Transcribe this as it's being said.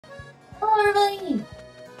Hello, everybody!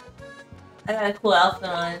 I got a cool outfit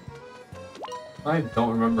on. I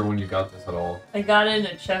don't remember when you got this at all. I got it in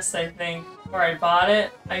a chest, I think. Or I bought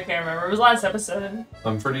it. I can't remember. It was last episode.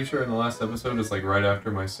 I'm pretty sure in the last episode it's like right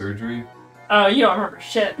after my surgery. Oh, you don't remember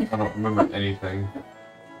shit. I don't remember anything.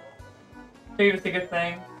 Maybe it's a good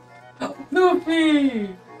thing. Luffy!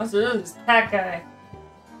 Oh, so this is that guy.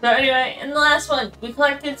 So anyway, in the last one, we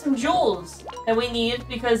collected some jewels that we need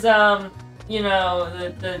because, you know,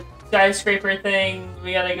 the skyscraper thing,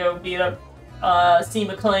 we gotta go beat up, C.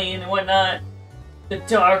 McLean and whatnot. The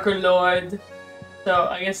Darker Lord. So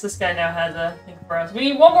I guess this guy now has a thing for us. We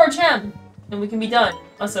need one more gem, and we can be done.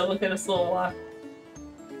 Also, look at this little walk.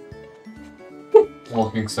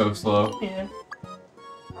 Walking so slow. Yeah.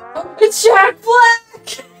 Oh, it's Jack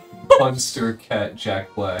Black! Funster Cat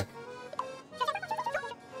Jack Black.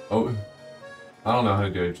 Oh, I don't know how to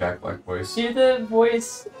do a Jack Black voice. Do the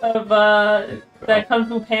voice of that Kung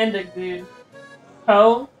Fu Panda dude.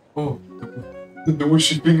 Ho? Oh, the nose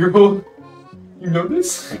should finger hole. You know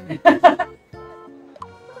this?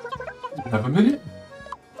 Have a minute?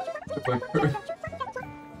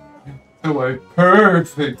 So my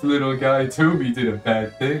perfect little guy Toby did a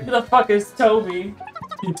bad thing. Who the fuck is Toby?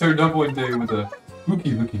 He turned up one day with a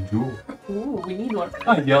spooky looking jewel. Ooh, we need one.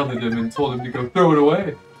 I yelled at him and told him to go throw it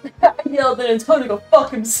away. I yelled at him and told him to go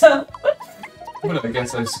fuck himself. But I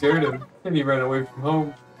guess I scared him, and he ran away from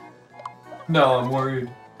home. Now I'm worried.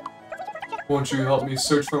 Won't you help me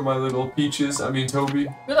search for my little peaches? I mean Toby.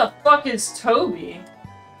 Who the fuck is Toby?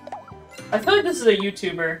 I feel like this is a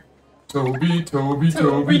YouTuber. Toby, Toby,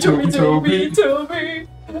 Toby, Toby, Toby, Toby.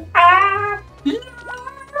 I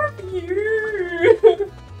love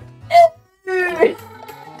you.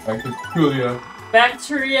 I could kill ya. Back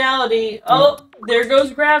to reality. Oh, there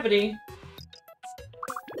goes gravity.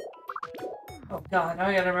 Oh god, now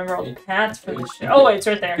I gotta remember all the paths for this shit. Oh wait, it's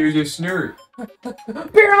right there. Here's your snurp.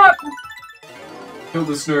 Bear him up! Kill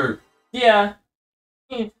the snurp. Yeah.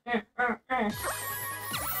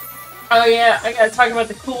 Oh yeah, I gotta talk about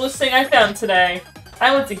the coolest thing I found today.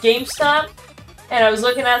 I went to GameStop, and I was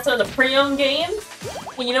looking at some of the pre-owned games,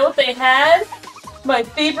 and you know what they had? My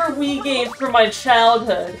favorite Wii game from my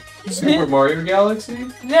childhood. Super Mario Galaxy?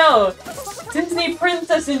 No! Disney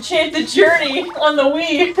Princess Enchanted Journey on the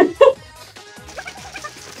Wii!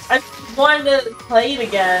 I wanted to play it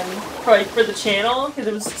again for the channel, because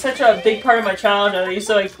it was such a big part of my childhood. I used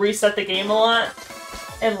to like reset the game a lot,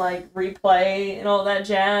 and like replay and all that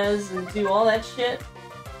jazz, and do all that shit.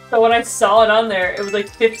 So when I saw it on there, it was like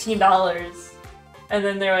 $15. And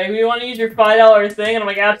then they're like, "We want to use your $5 thing," and I'm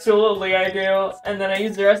like, "Absolutely, I do." And then I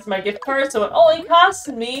used the rest of my gift card, so it only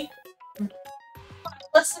costed me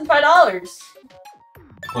less than $5.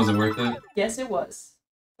 Was it worth it? Yes, it was.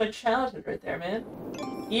 My childhood right there, man.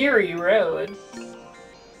 Erie Road.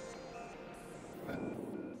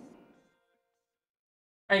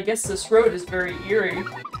 I guess this road is very eerie.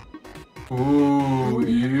 Ooh,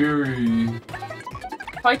 eerie.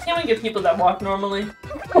 Why can't we get people that walk normally?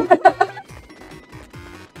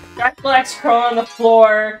 Jack Black's crawling on the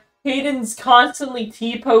floor. Hayden's constantly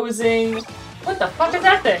T-posing. What the fuck is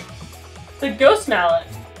that thing? The ghost mallet.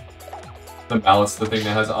 The mallet's the thing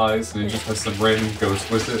that has eyes, and it just has some random ghost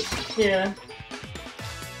with it. Yeah.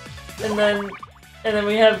 And then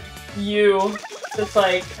we have you that's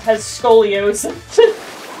like has scoliosis.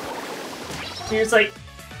 He's like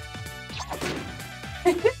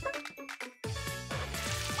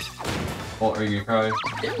Oh, are you gonna cry?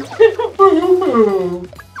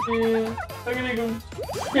 Yeah, I'm gonna go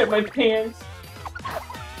get my pants.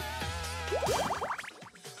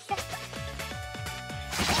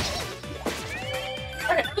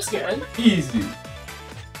 Okay, that was good. Easy.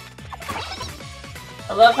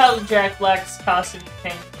 I love how Jack Black's costume is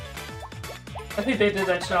pink. I think they did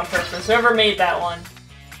that shit on purpose. Whoever made that one.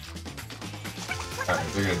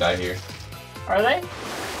 Alright, they're gonna die here. Are they?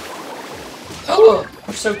 Oh,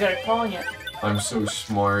 we're so good at calling it. I'm so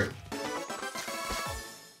smart.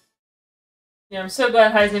 Yeah, I'm so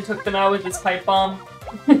glad Hayden took them out with his pipe bomb.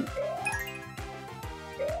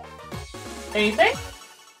 Anything?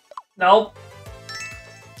 Nope.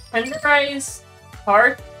 Tenderized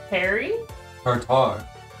tart Harry? Tartar.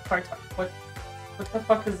 Tartar. What the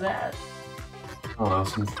fuck is that? I don't know,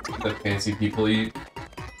 something that fancy people eat.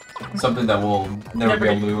 Something that we'll never be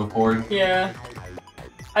able to afford. Yeah.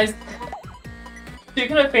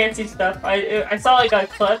 Speaking of fancy stuff, I saw like a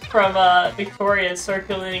clip from Victoria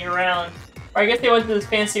circulating around. Or I guess they went to this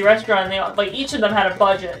fancy restaurant and they like each of them had a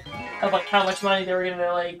budget of like how much money they were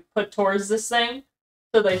gonna like put towards this thing.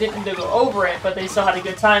 So they didn't go over it, but they still had a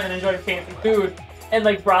good time and enjoyed fancy food. And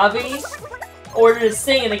like Ravi ordered his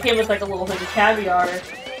thing and it came with like a little thing of caviar.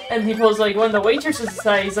 And he pulls like one of the waitresses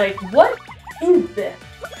aside. He's like, "What is this?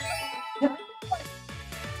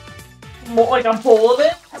 Like a bowl of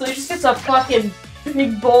it?" So he just gets a fucking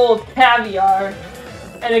big bowl of caviar,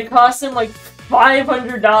 and it costs him like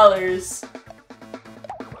 $500.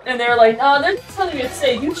 And they're like, "Oh, there's something to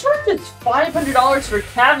say. You charged us $500 for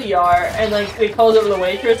caviar," and like they called over the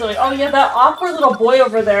waitress. And like, "Oh yeah, that awkward little boy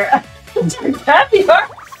over there caviar.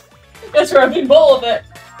 That's for a big bowl of it."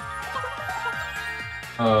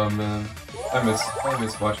 Oh man, I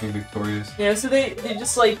miss watching Victorious. Yeah, so they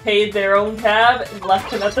just like paid their own tab and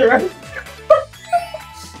left him at their own.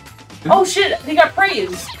 Oh shit! They got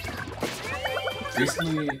praised.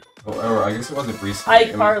 Recently, or I guess it wasn't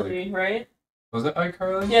recently. iCarly, right? Was it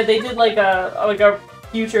iCarly? Yeah, they did like a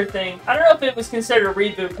future thing. I don't know if it was considered a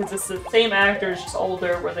reboot because it's the same actors, just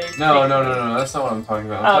older. Where they No, that's not what I'm talking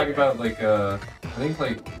about. I'm talking about like I think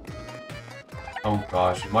like, oh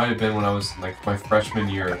gosh, it might have been when I was like my freshman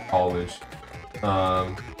year of college.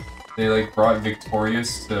 They like brought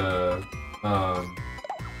Victorious to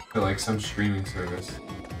like some streaming service.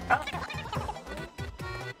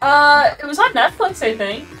 It was on Netflix, I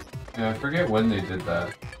think. Yeah, I forget when they did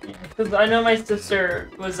that. Because I know my sister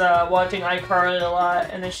was watching iCarly a lot,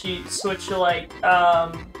 and then she switched to like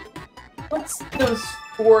what's those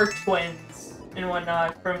four twins and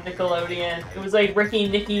whatnot from Nickelodeon? It was like Ricky,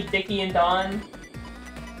 Nikki, Dickie, and Dawn.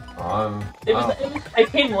 It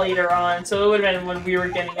came later on, so it would have been when we were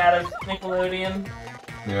getting out of Nickelodeon.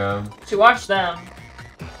 Yeah. She watched them.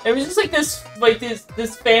 It was just like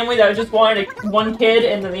this family that just wanted one kid,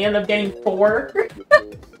 and then they ended up getting four.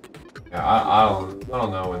 Yeah, I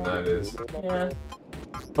don't know when that is. Yeah.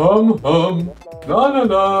 Na na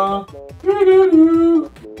na, doo doo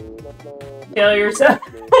doo. Kill yourself.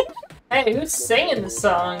 Hey, who's singing the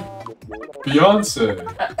song? Beyonce.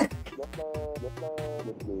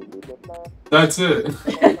 That's it.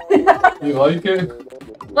 You like it?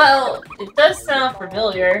 Well, it does sound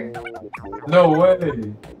familiar. No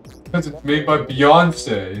way. Because it's made by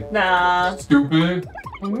Beyonce. Nah. Stupid.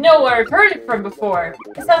 I know where I've heard it from before.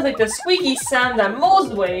 It sounds like the squeaky sound that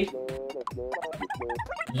moles away.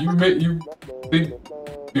 You think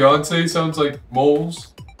Beyonce sounds like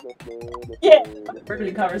moles? Yeah.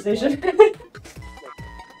 Pretty conversation.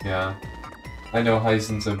 Yeah. I know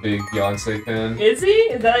Heisen's a big Beyonce fan. Is he?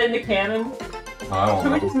 Is that in the canon? I don't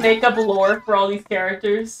Can we know. just make up lore for all these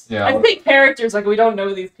characters? Yeah. I think characters, like we don't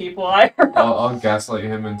know these people. I'll gaslight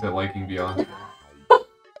him into liking Beyonce.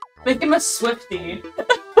 Make him a Swiftie.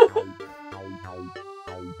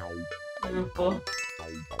 Beautiful.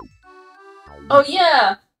 Oh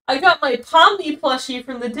yeah! I got my Pomni plushie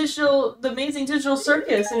from the Amazing Digital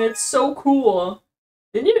Circus, and it's so cool.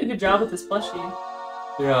 They did a good job with this plushie.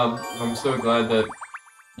 Yeah, I'm so glad that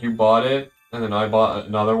you bought it, and then I bought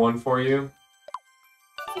another one for you.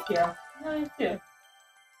 Thank you. Nice too. It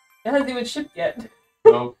hasn't even shipped yet.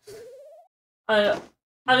 Nope.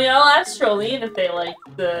 I mean, I'll ask Joline if they like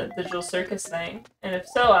the Digital Circus thing, and if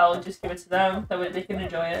so, I'll just give it to them. That way they can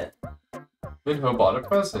enjoy it. Minho bought a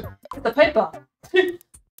present. It's a pipe bomb.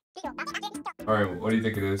 Alright, what do you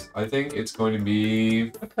think it is? I think it's going to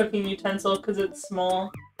be... A cooking utensil because it's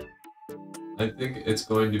small. I think it's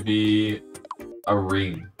going to be a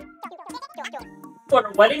ring. What,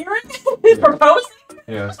 a wedding ring? He's proposing?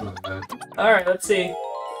 Yeah, something like that. Alright, let's see.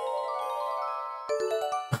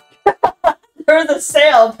 For the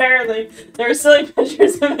sale, apparently. They were selling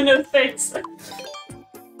pictures of Minho's face.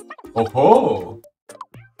 Oh ho!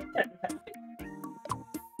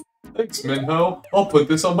 Thanks, Minho. I'll put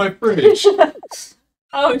this on my fridge.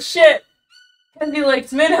 Oh shit! Kenzie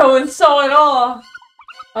likes Minho and saw it all!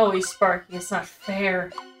 Oh, he's Sparky. It's not fair.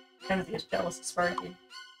 Kenzie is jealous of Sparky.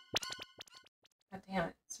 God damn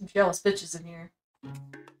it. Some jealous bitches in here.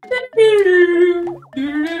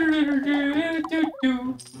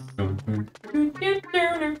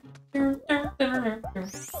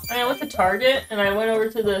 I went to Target and I went over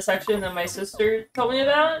to the section that my sister told me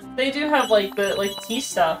about. They do have like the tea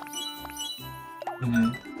stuff.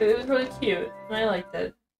 It was really cute and I liked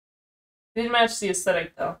it. It didn't match the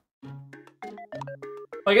aesthetic though.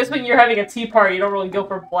 Well, I guess when you're having a tea party, you don't really go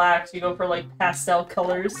for blacks. You go for like pastel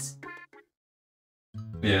colors.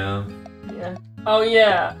 Yeah. Yeah. Oh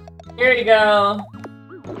yeah. Here you go.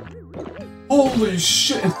 Holy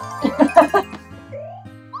shit!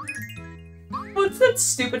 What's that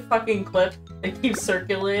stupid fucking clip that keeps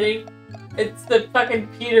circulating? It's the fucking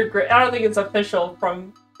Peter I don't think it's official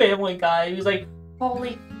from Family Guy. He's like,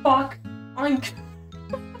 holy fuck,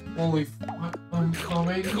 Holy fuck, I'm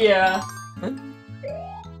coming. Yeah.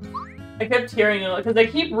 I kept hearing it because I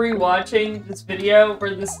keep rewatching this video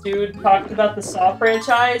where this dude talked about the Saw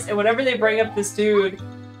franchise, and whenever they bring up this dude,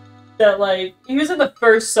 that like he was in the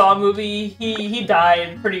first Saw movie. He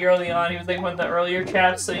died pretty early on. He was like one of the earlier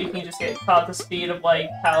chaps, so you can just get caught the speed of like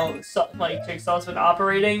how like Jigsaw's been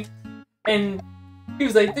operating. And he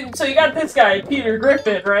was like, so you got this guy, Peter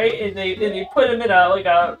Griffin, right? And they put him in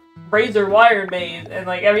a razor wire maze, and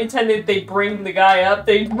like every time they bring the guy up,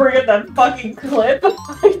 they bring up that fucking clip,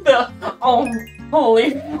 like the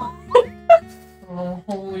holy Oh,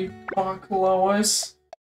 holy fuck, Lois.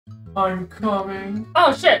 I'm coming.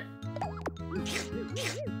 oh shit.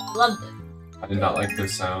 Loved it. I did not like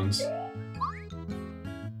those sounds.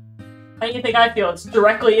 How do you think I feel? It's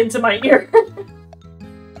directly into my ear.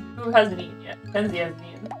 Who hasn't eaten yet? Kenzie hasn't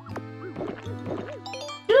eaten.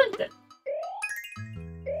 She liked it.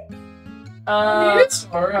 It's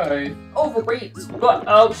alright. Overrated. What?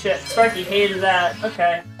 Oh shit, Sparky hated that.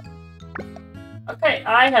 Okay. Okay,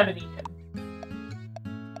 I haven't eaten.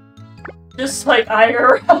 Just like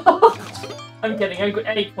IRL. I'm kidding, I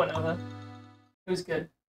ate Quinova. It was good.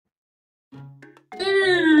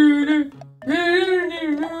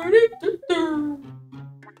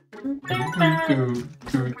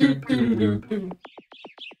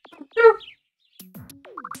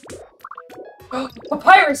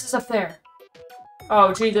 Papyrus is up there!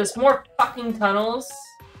 Oh Jesus, more fucking tunnels.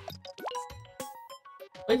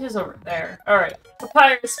 Which is over there. Alright,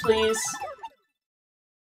 Papyrus, please.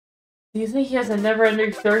 Do you think he has a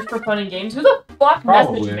never-ending thirst for fun and games? Who the fuck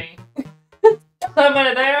messaged me?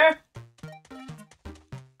 Somebody there?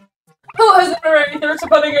 Who has a never-ending thirst for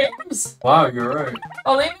fun and games? Wow, you're right.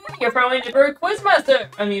 Oh, they mean you're probably a neighborhood quizmaster.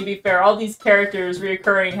 I mean, to be fair, all these characters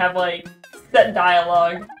reoccurring have like set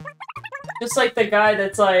dialogue. Just like the guy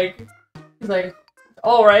that's like, he's like,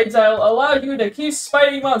 alright, I'll allow you to keep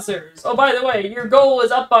fighting monsters. Oh, by the way, your goal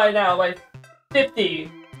is up by now, by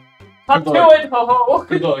 50. Up to it, ho ho.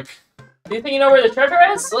 Good luck. Do you think you know where the treasure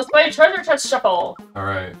is? Let's play treasure chest shuffle.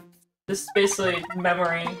 Alright. This is basically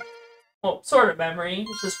memory. Well, sort of memory.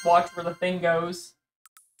 Let's just watch where the thing goes.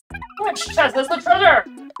 Which chest is the treasure?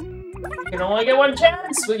 You can only get one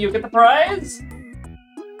chance. Will you get the prize?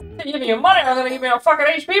 If you give me your money, I'm gonna give you a fucking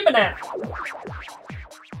HP banana.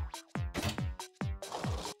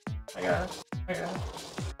 I got it. I got it.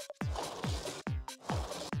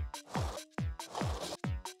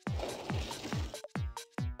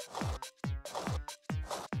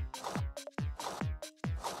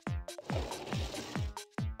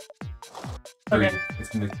 Okay.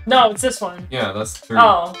 No, it's this one. Yeah, that's 3.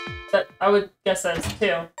 Oh, I would guess that's 2.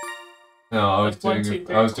 No, I was Like doing 1, 2,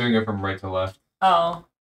 3. I was doing it from right to left. Oh.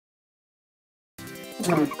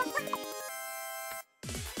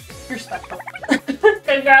 You're special.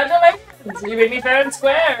 Congratulations! You made me fair and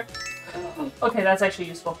square! Okay, that's actually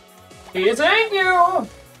useful. Thank you!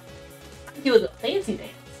 Do a little fancy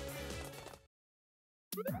dance.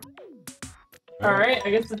 Alright, I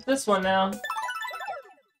guess it's this one now.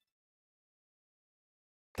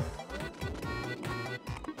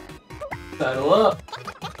 Saddle up!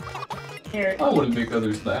 Here. I want to make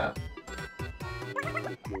others laugh.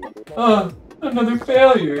 Another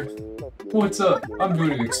failure! What's up? I'm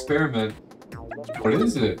doing an experiment. What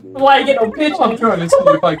is it? Why get no bitches? I'm trying to see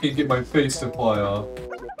if I can get my face to fly off.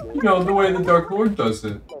 You know, the way the Dark Lord does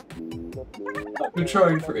it. I've been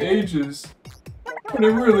trying for ages, but it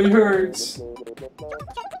really hurts.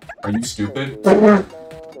 Are you stupid? We're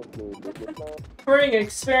running an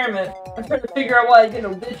experiment. I'm trying to figure out why I get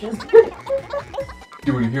no bitches.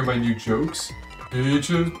 You want to hear my new jokes?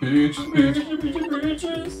 Bitches, bitches, bitches.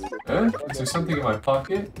 Bitches. Huh? Is there something in my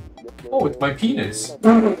pocket? Oh, it's my penis.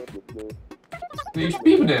 The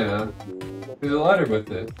HP banana. There's a ladder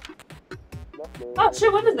with it. Oh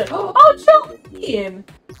shit, what is it? Oh, Joline!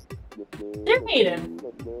 Dear Hayden,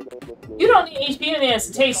 you don't need HP bananas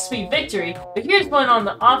to taste sweet victory, but here's one on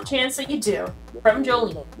the off chance that you do. From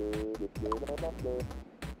Joline.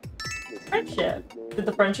 Friendship. Did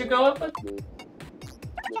the friendship go up with?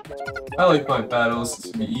 I like my battles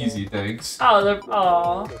to be easy, thanks. Oh, they're.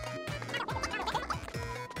 Aww.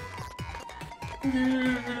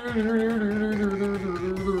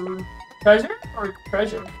 Treasure or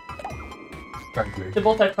treasure? Frankly. They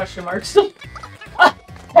both have question marks.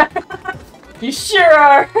 You sure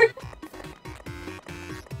are!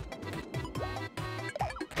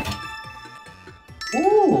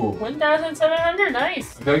 Ooh! 1,700,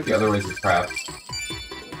 nice! I feel like the other ways are trapped.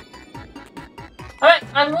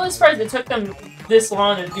 I'm really surprised it took them this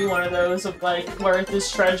long to do one of those, of like, where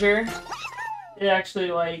this treasure, it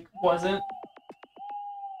actually, like, wasn't.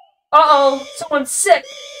 Uh-oh! Someone's sick!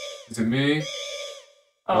 Is it me?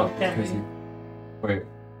 Oh, can't is be. it- Wait.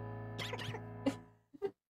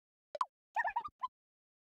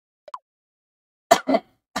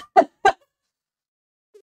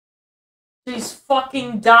 She's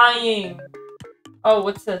fucking dying. Oh,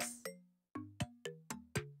 what's this?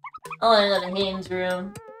 Oh, I go to Hayden's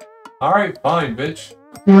room. Alright, fine, bitch.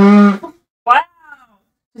 Wow!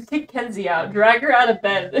 Just kick Kenzie out. Drag her out of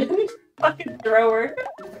bed. And fucking throw her.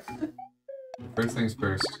 First things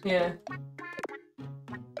first. Yeah.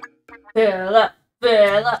 Fill up,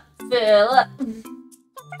 fill up, fill up.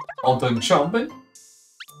 All done chomping?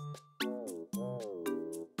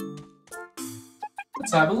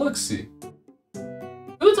 Let's have a look-see.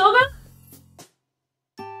 Who's Olga?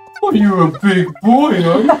 Oh, you're a big boy,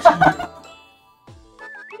 aren't you?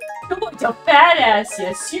 You're a fat ass,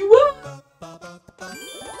 yes you are.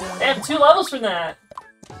 They have 2 levels for that.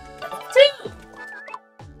 2!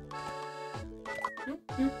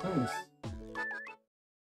 Nice.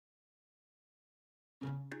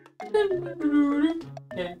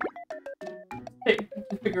 Yeah.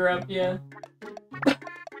 Pick her up, yeah.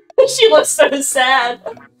 She looks so sad.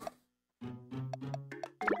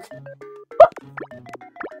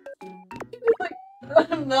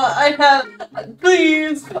 I'm not. I have.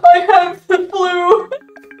 Please, I have the flu.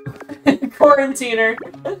 Quarantine her.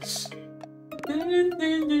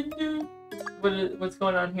 What's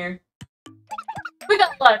going on here? We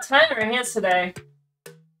got a lot of time in our hands today.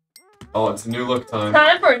 Oh, it's a new look time.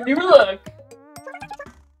 Time for a new look.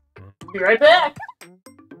 Be right back.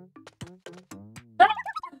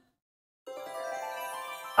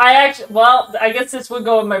 Well, I guess this would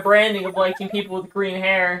go with my branding of liking people with green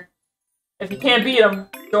hair. If you can't beat them,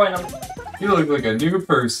 join them. You look like a new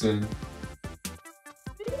person.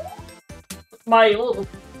 My little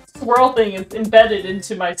swirl thing is embedded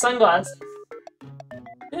into my sunglasses.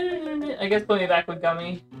 I guess put me back with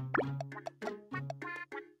Gummy.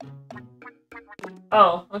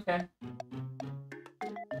 Oh, okay.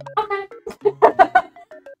 Okay.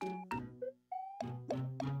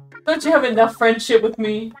 Don't you have enough friendship with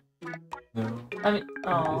me? No. I mean,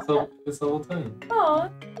 oh. It's the whole time. Oh.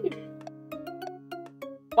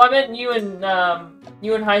 Well, I meant you and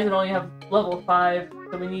Hayden only have level 5,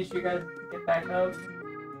 so we need you guys to get back up.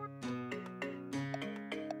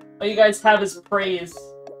 All you guys have is praise.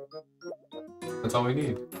 That's all we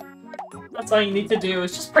need. That's all you need to do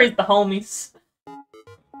is just praise the homies.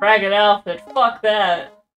 Ragged outfit, fuck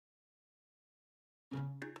that.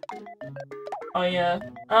 Oh yeah.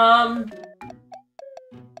 Aw,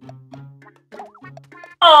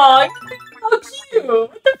 how cute!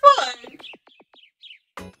 What the fuck?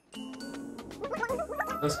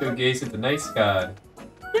 Let's go gaze at the night sky.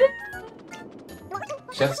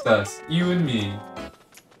 Just us, you and me.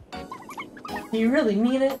 Do you really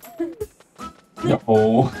mean it?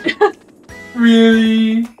 No.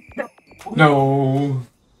 Really? No.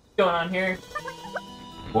 What's going on here?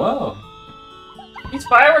 Whoa. These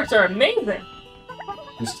fireworks are amazing!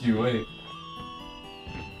 Just you wait.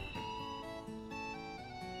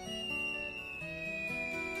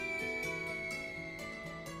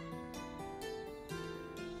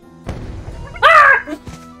 Ah!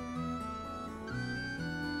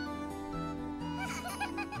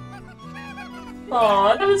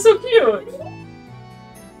 Aw, that was so cute!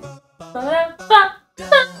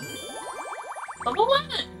 Level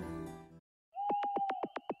 11!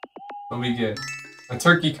 What do we get? A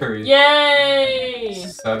turkey curry. Yay!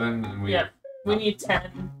 7 and we... Yep, we need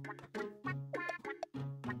 10.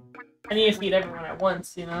 I need to feed everyone at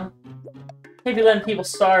once, you know? Can't be letting people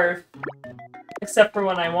starve. Except for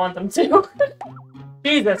when I want them to.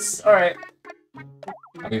 Jesus! Alright.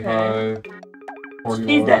 Okay. 25, 41,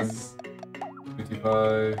 Jesus!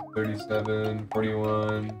 55, 37,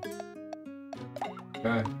 41.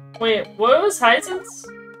 Okay. Wait, what was Heisen's?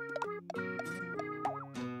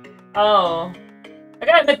 Oh. I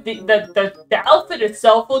gotta admit, the outfit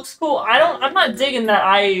itself looks cool. I'm not digging that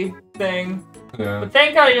eye thing. Yeah. But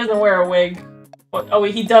thank God he doesn't wear a wig. Oh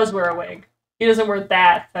wait, he does wear a wig. He doesn't wear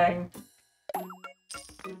that thing.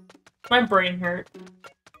 My brain hurt.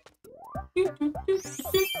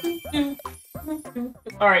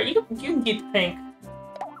 Alright, you can keep the pink.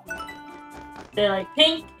 They're like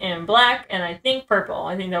pink and black and I think purple.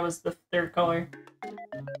 I think that was the 3rd color.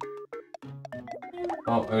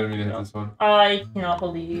 Oh, I didn't mean to hit this one. I cannot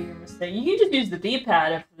believe your mistake. You can just use the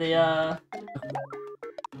D-pad if the,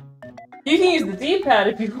 You can use the D-pad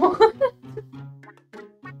if you want.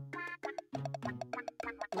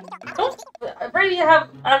 Don't... I'm ready to have...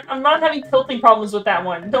 I'm not having tilting problems with that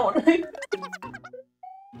one. Don't...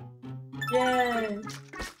 Yay.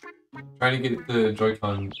 Trying to get the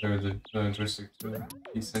Joy-Con, or the joystick to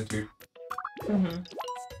be centered.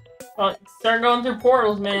 Well, start going through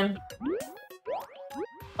portals, man.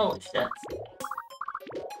 Holy shit.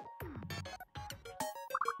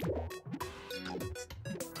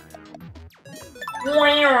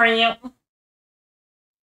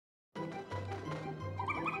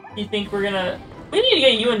 You think we're gonna... We need to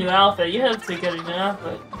get you a new outfit. You have to get a new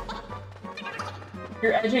outfit.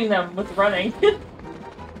 You're edging them with running.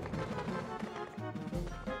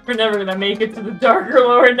 We're never gonna make it to the Darker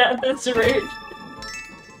Lord at this rate.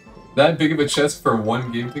 That big of a chest for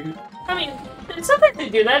one game ticket? I mean, sometimes they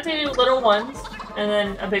do that. They do little ones, and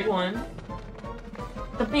then a big one.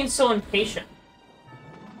 Stop being so impatient.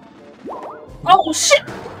 Oh, shit!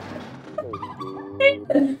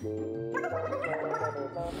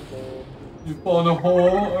 You fall in a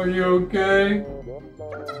hole? Are you okay?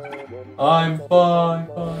 I'm fine,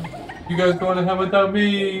 fine. You guys going to hell without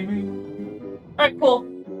me? Alright, cool.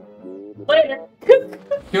 Later.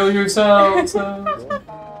 Kill yourselves.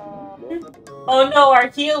 Oh no, our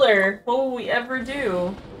healer! What will we ever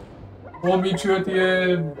do? We'll meet you at the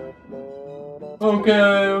end. Okay,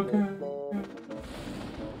 okay.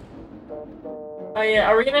 Oh yeah,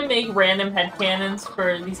 are we gonna make random headcanons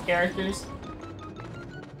for these characters?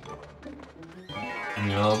 I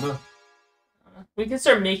mean, I don't know. We can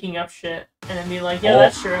start making up shit and then be like, yeah,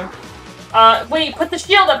 that's true. Wait, put the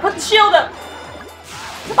shield up! Put the shield up!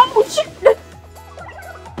 Oh shit!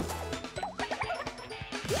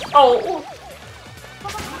 Oh!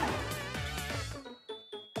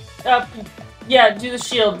 Yeah, do the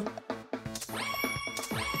shield.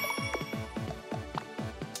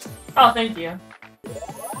 Oh, thank you.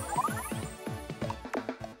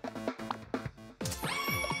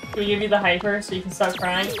 Can we give you the hyper so you can stop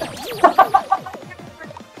crying?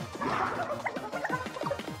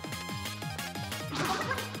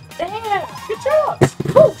 Damn! Good job!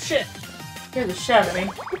 Oh, shit! Scared the shit out of me.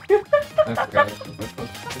 I forgot.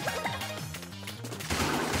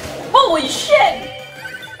 Holy shit!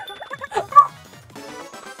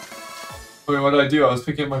 Wait, what did I do? I was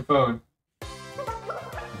picking up my phone. I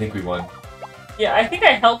think we won. Yeah, I think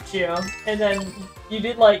I helped you, and then you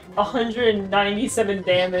did like 197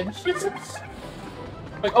 damage.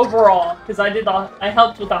 Like overall, because I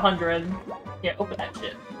helped with 100. Yeah, open that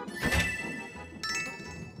shit.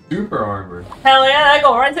 Super armor. Hell yeah, that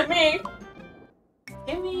go right to me!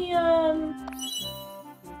 Give me, I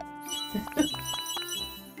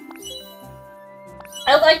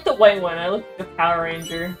like the white one, I look like a Power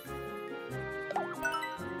Ranger.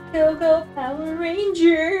 Go Power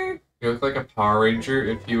Ranger! He looked like a Power Ranger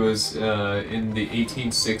if he was in the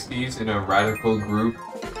 1860s in a radical group.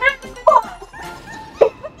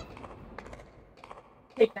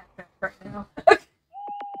 Take that back right now.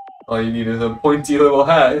 All you need is a pointy little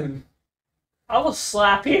hat. I will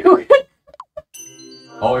slap you.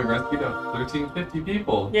 Oh, we rescued 1350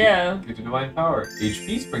 people. Yeah. Get to divine power.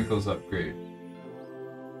 HP sprinkles upgrade.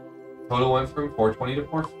 Total went from 420 to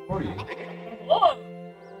 440. Whoa.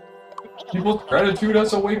 People's gratitude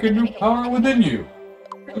has awakened new power within you.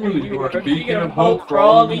 Truly, you are a beacon of hope for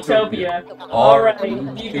all Miitopia.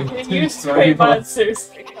 Alright, you can use 20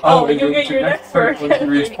 monsters. Oh, and you'll get your next perk when you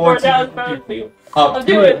reach 4,000 people. I'll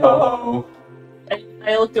do it, ho ho!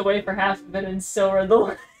 I looked away for half of it and so read the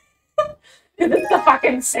line. It's the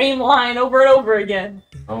fucking same line over and over again.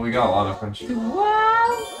 Oh, we got a lot of friendship.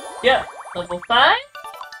 Wow! Yeah, level 5.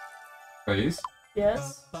 Please.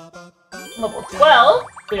 Yes. Level 12,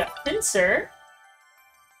 we got Pincer.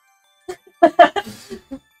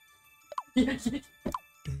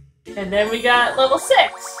 And then we got level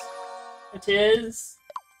 6, which is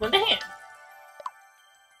One to Hand.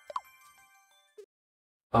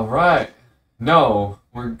 Alright. No,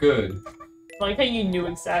 we're good. I like how you knew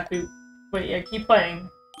exactly. Wait, yeah, keep playing.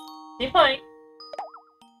 Keep playing.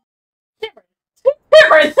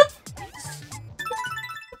 Cameron!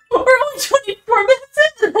 We're only 24 minutes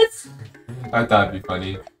into this! I thought it'd be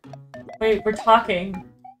funny. Wait, we're talking.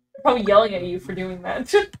 We're probably yelling at you for doing that.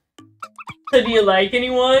 So do you like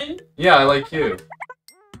anyone? Yeah, I like you.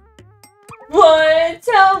 What?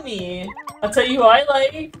 Tell me. I'll tell you who I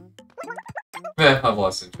like. I've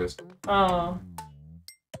lost interest. Oh.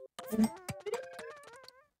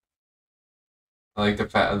 I like the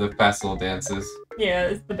fast little dances. Yeah,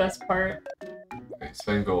 it's the best part. Okay,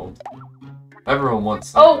 spend gold. Everyone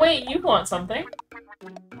wants Oh, something. wait, you want something.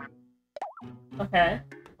 Okay.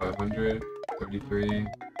 500, 33,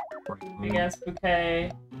 41. Big ass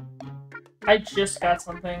bouquet. I just got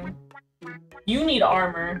something. You need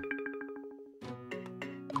armor.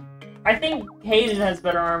 I think Hayden has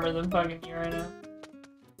better armor than fucking you right now.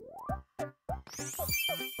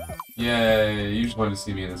 Yay, you just wanted to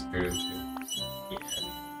see me in this creative shit. Yeah.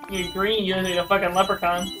 You're green, you look like a fucking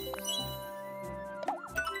leprechaun.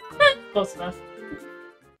 Close enough.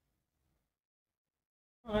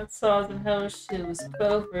 Hot sauce and hellish shoes,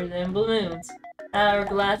 gophers and balloons.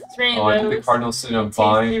 Hourglass, rainbows. Oh, I did the cardinal sin of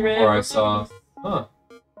buying before I saw. Huh.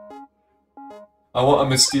 I want a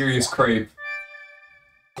mysterious crepe.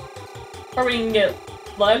 Or we can get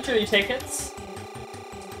live Joey tickets.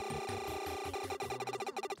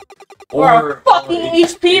 Or a fucking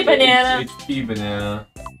HP banana. HP banana.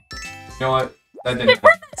 You know what? That didn't. Hey,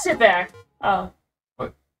 bring that shit back. Oh.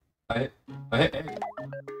 What? I hit A.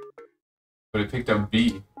 But it picked up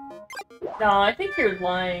B. No, I think you're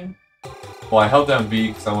lying. Well, I held down B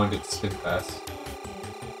because I wanted it to spin fast.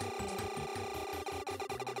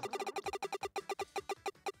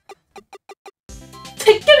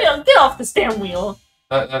 Get off the stand wheel.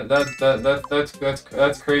 That's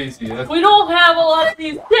crazy. We don't have a lot of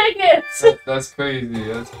these tickets. That's crazy.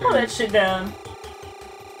 That's crazy. Pull that shit down.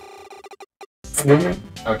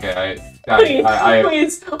 Okay,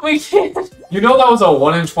 Please, we can't. You know that was a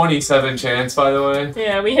 1 in 27 chance, by the way.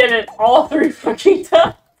 Yeah, we hit it all 3 fucking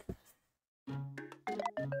times.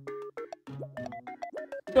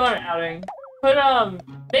 Go on an outing.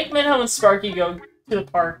 Make Minho and Sparky go to the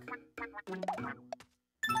park.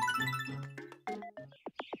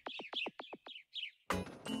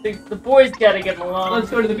 The boys gotta get along. Let's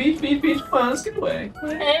go to the beach, come on, let's get away.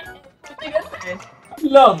 Hey,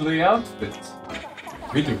 Lovely outfit.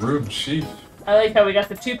 Read the room, sheep. I like how we got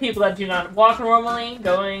the 2 people that do not walk normally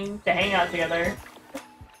going to hang out together.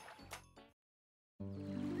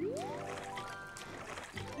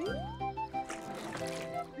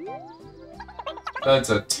 That's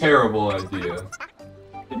a terrible idea.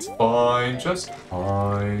 It's fine, just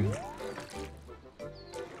fine.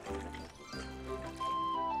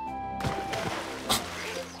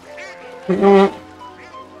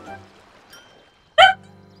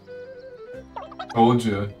 Told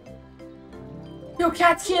you. Yo,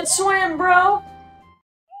 cats can't swim, bro!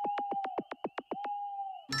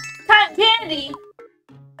 Cotton candy!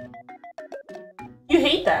 You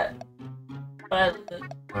hate that. But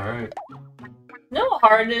Alright. you know how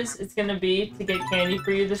hard it's gonna be to get candy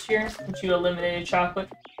for you this year since you eliminated chocolate?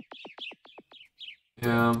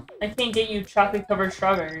 Yeah. I can't get you chocolate-covered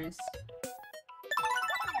strawberries.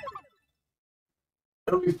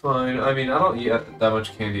 It'll be fine. I mean, I don't eat that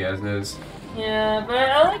much candy as is. Yeah, but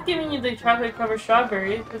I like giving you the chocolate-covered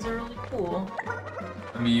strawberries because they're really cool.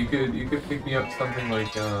 I mean, you could pick me up something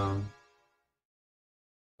like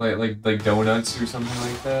like donuts or something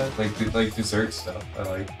like that, like dessert stuff. I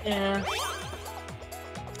like. Yeah.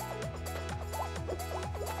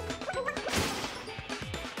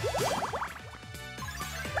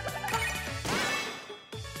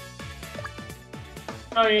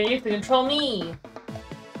 Oh, you have to control me.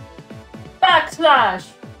 Backslash.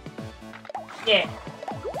 Yeah.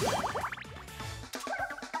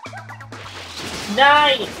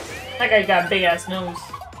 Nice! That guy got a big ass nose.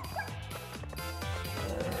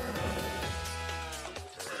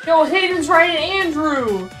 Yo, Hayden's writing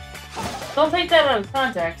Andrew! Don't take that out of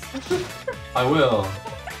context. I will.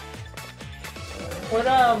 What,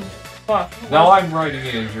 fuck. Now I'm writing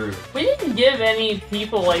Andrew. We didn't give any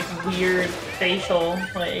people, like, weird facial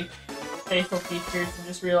features, I'm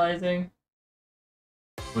just realizing.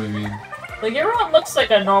 What do you mean? Like, everyone looks like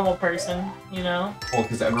a normal person, you know? Well,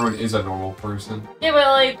 because everyone is a normal person. Yeah, but,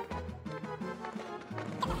 like...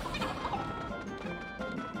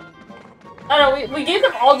 I don't know, we gave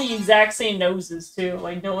them all the exact same noses, too.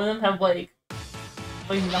 Like, none of them have, like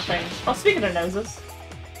nothing. Oh, speaking of noses.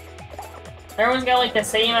 Everyone's got, like, the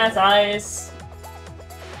same-ass eyes.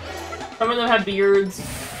 Some of them have beards.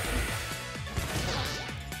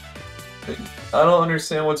 I don't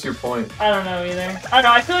understand what's your point. I don't know either. I don't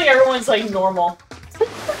know, I feel like everyone's, like, normal.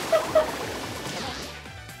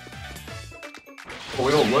 Well,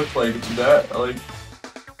 we don't look like that, like...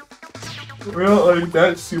 We're not, like,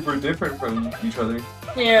 that super different from each other.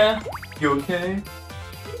 Yeah. You okay?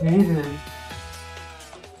 Hayden.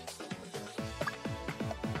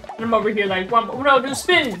 I'm over here like, no, do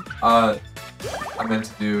spin! I meant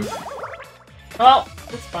to do... Well,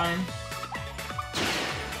 it's fine.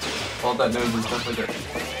 All that nose and stuff like that.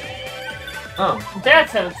 Oh.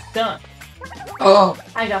 That's how it's done. Oh!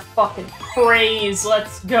 I got fucking praise,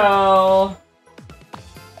 let's go!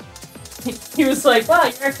 He was like, wow,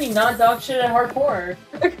 you're actually not dog shit at hardcore.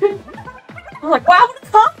 I'm like, wow, what a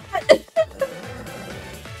compliment!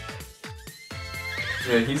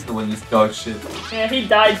 Yeah, he's the one that's dog shit. Yeah, he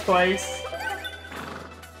died twice.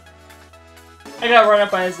 I got run up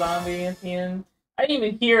by a zombie at the end. I didn't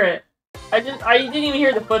even hear it. I didn't even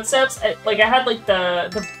hear the footsteps. I had like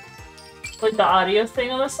the like the audio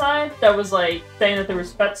thing on the side that was like saying that there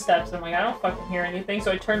was footsteps. I'm like, I don't fucking hear anything.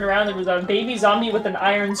 So I turned around, there was a baby zombie with an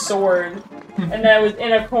iron sword. And that was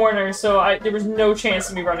in a corner, so there was no chance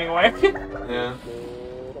of me running away. Yeah.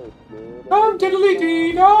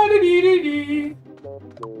 Diddly-dee-da-dee-dee-dee.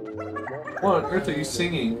 What on earth are you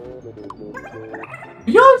singing?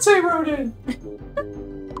 Beyonce wrote it!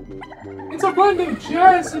 It's a blend of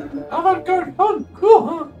jazz and avant-garde punk. Cool,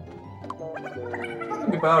 huh?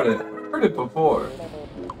 Think about it. Heard it before.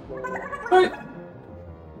 But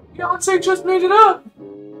Beyonce just made it up!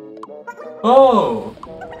 Oh!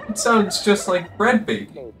 It sounds just like bread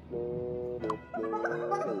baking.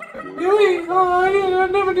 Really? Oh, I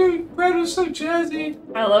never knew bread was so jazzy.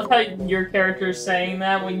 I love how your character is saying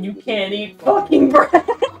that when you can't eat fucking bread.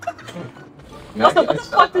 Also, what the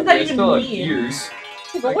fuck does that even mean?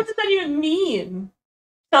 But what does that even mean?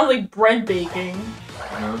 Sounds like bread baking.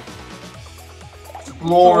 Yeah.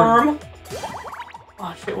 Lord.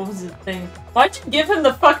 Oh shit, what was his thing? Why'd you give him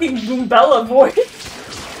the fucking Goombella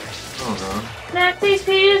voice? Oh no. Max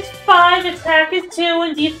HP is 5, attack is 2,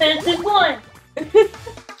 and defense is 1.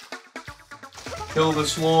 Kill the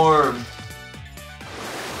swarm.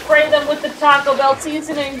 Spray them with the Taco Bell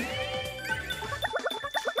seasoning.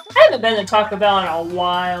 I haven't been to Taco Bell in a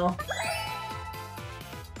while.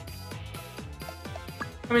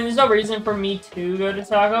 I mean, there's no reason for me to go to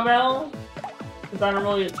Taco Bell. Because I don't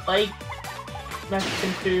really like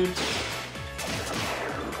Mexican food.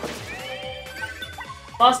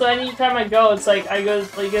 Also, anytime I go, it's like,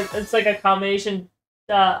 it's like a combination,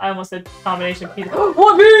 I almost said combination pizza.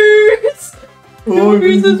 One Piece! One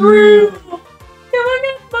Piece is real! Can I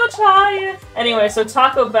get much higher? Anyway, so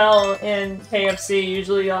Taco Bell and KFC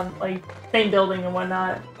usually on, like, same building and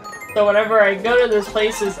whatnot. So whenever I go to those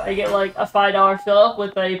places, I get, like, a $5 fill-up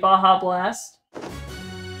with a Baja Blast.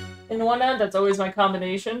 And whatnot, that's always my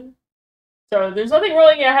combination. So there's nothing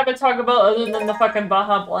really I have at Taco Bell other than the fucking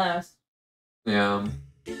Baja Blast. Yeah.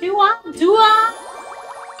 Do I?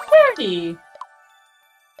 30.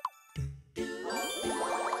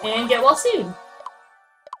 And get well soon.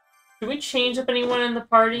 Should we change up anyone in the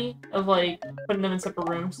party? Of like, putting them in separate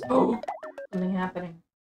rooms? Oh! Something happening.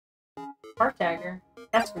 Heart Dagger.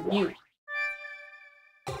 That's for you.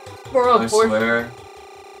 I swear.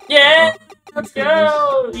 Yeah! Oh, Let's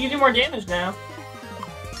go! You do more damage now.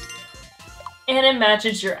 And it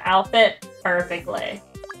matches your outfit perfectly.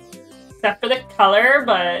 Except for the color,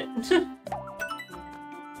 but...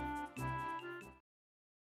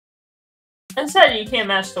 Instead, you can't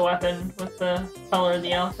match the weapon with the color of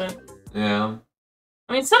the outfit. Yeah.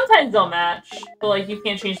 I mean, sometimes they'll match, but like, you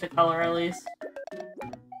can't change the color at least.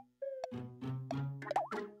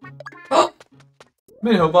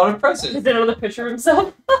 Minho bought a present! Is it another picture of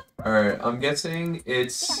himself? Alright, I'm guessing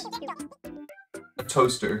it's... a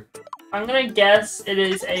toaster. I'm gonna guess it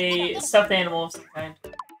is a stuffed animal of some kind.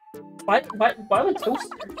 Why would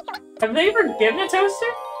toaster? Have they ever given a toaster?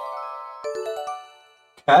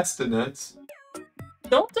 Castanets.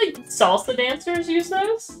 Don't like salsa dancers use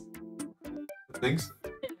those? I think so.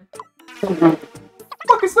 What the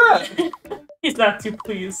fuck is that? He's not too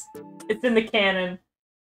pleased. It's in the canon.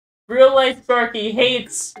 Real life Sparky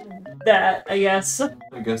hates that, I guess.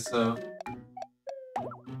 I guess so.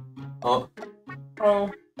 Oh.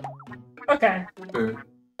 Oh. Okay. Sure.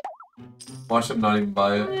 Watch him not even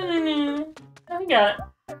buy it. I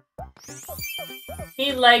got it.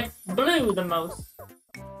 He likes blue the most.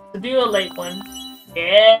 So do a late one.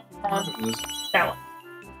 Yeah. That one.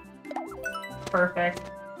 Perfect.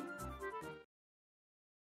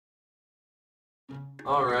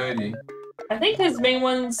 Alrighty. I think his main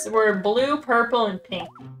ones were blue, purple, and pink.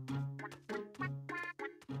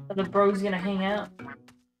 So the bro's gonna hang out.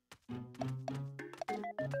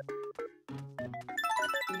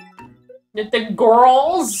 With the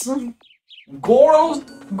girls! Girls!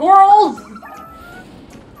 Girls! You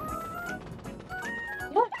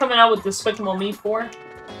know what coming out with Despicable Me 4?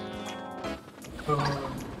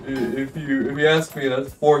 If you ask me,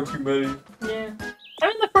 that's 4 too many. Yeah. I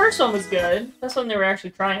mean, the first one was good. That's when they were actually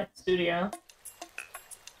trying at the studio.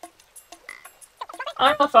 I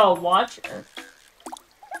don't know if I'll watch it.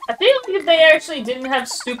 I feel like if they actually didn't have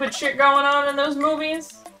stupid shit going on in those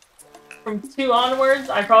movies, from 2 onwards,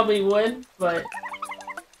 I probably would, but...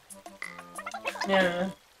 Yeah.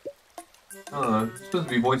 I'm supposed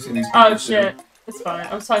to be voicing these people. Oh shit. It's fine.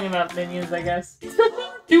 I was talking about Minions, I guess.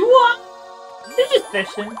 Do what? They're just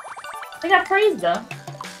fishing. They got praise, though.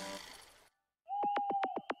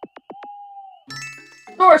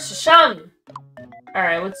 Source, Shami!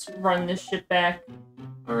 Alright, let's run this shit back.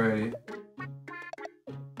 Alrighty.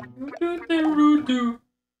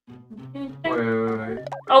 Wait.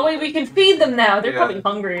 Oh wait, we can feed them now. They're probably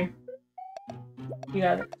hungry. You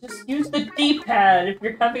gotta just use the D-pad if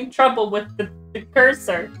you're having trouble with the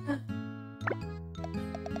cursor.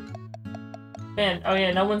 Man, oh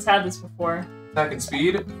yeah, no one's had this before. Attack and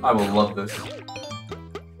speed? I will love this.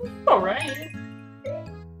 Alright.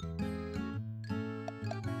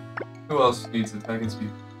 Who else needs attack and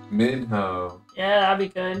speed? Minho. Yeah, that'd be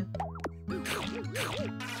good.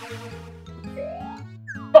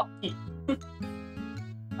 Fuck you.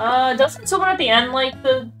 Doesn't someone at the end like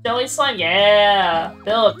the jelly slime? Yeah,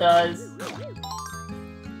 Philip does.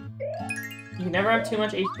 You can never have too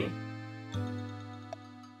much HP.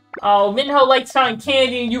 Oh, Minho likes cotton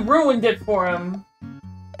candy and you ruined it for him.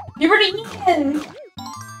 You've already eaten!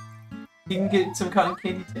 He can get some cotton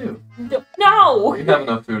candy too. No! We have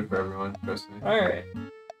enough food for everyone, trust me. Alright.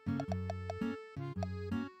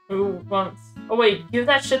 Who wants... Oh wait, give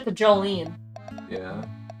that shit to Joline. Yeah.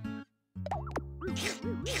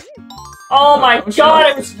 Oh my god,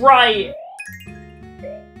 I was right!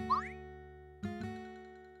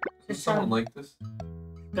 Does someone like this?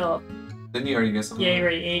 Philip. Didn't you already get something? Yeah, you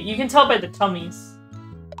already ate. You can tell by the tummies.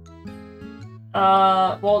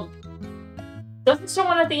 Well... Doesn't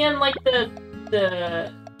someone at the end like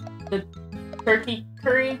the turkey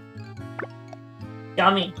curry?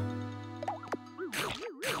 Yummy.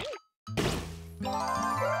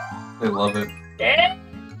 They love it. Yeah.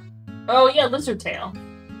 Oh yeah, lizard tail.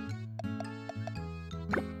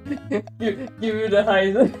 Give me the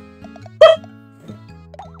Hayden.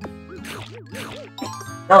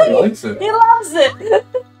 Oh, he likes it. He loves it!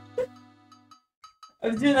 I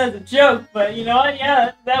was doing that as a joke, but you know what?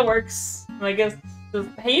 Yeah, that works. I guess, does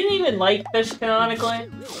Hayden even like fish canonically?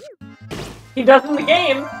 He does in the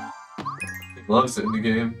game. He loves it in the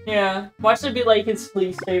game. Yeah. Watch it be like his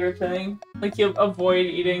least favorite thing. Like he'll avoid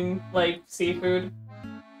eating, like, seafood.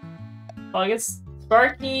 Well, I guess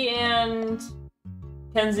Sparky and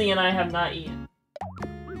Kenzie and I have not eaten.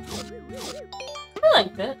 I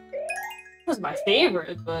liked it. It was my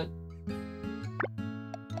favorite, but...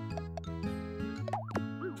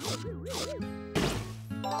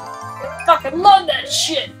 Fucking love that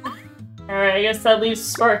shit! Alright, I guess that leaves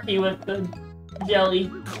Sparky with the jelly.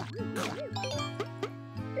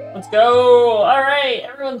 Let's go! Alright,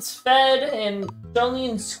 everyone's fed, and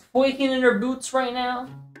Joline's squeaking in her boots right now.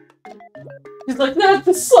 He's like, not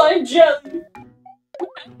the slime jelly!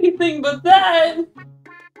 Anything but that!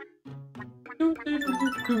 You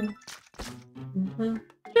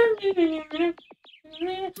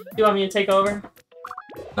want me to take over?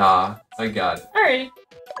 Nah, I got it. Alrighty.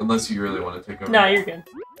 Unless you really want to take over. No, you're good.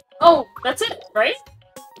 Oh, that's it, right?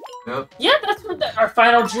 Yep. Yeah, that's what our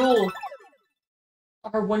final jewel.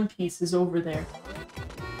 Our One Piece is over there.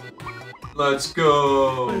 Let's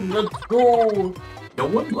go! Let's go! No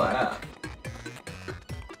one laughed.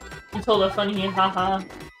 You told a funny haha.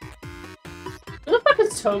 Who the fuck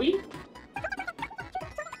is Toby?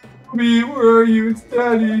 Me, where are you? It's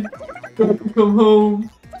Daddy. Don't come home.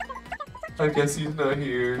 I guess he's not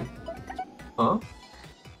here. Huh?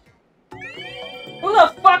 Who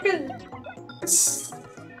the fuck is...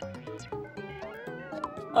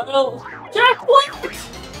 Jack Black!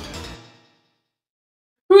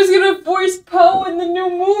 Who's gonna voice Poe in the new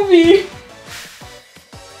movie?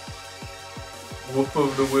 Wolf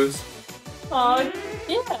of the Wisp. Aw,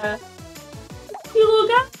 yeah. You little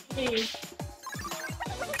guy.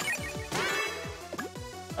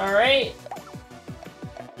 Alright.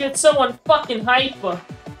 Get someone fucking hyper.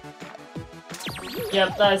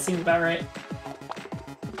 Yep, that seems about right.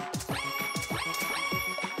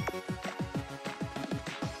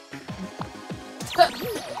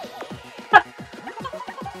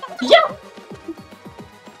 Yeah!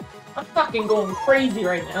 I'm fucking going crazy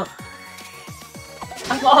right now.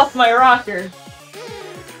 I'm off my rocker.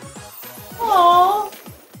 Aww.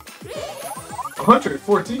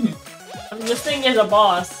 114. I mean, this thing is a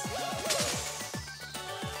boss.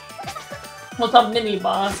 Well, it's a mini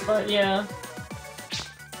boss, but yeah.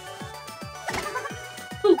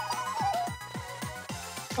 Ooh.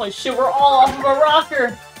 Holy shit, we're all off of a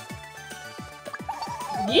rocker!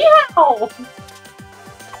 Yeah!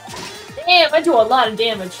 Damn, I do a lot of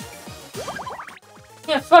damage.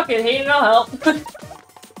 Yeah, fuck it, Hayden, I'll help.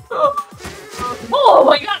 Oh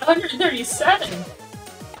my god, 137!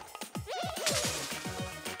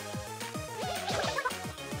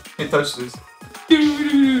 Can't touch this.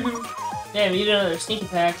 Damn, we need another sneak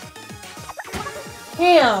attack.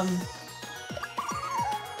 Damn!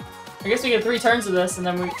 I guess we get 3 turns of this, and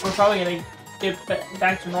then we're probably gonna get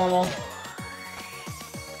back to normal.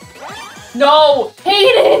 No!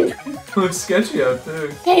 Hayden! Looks sketchy out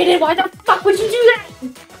there. Hayden, why the fuck would you do that?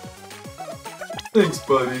 Thanks,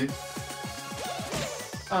 buddy.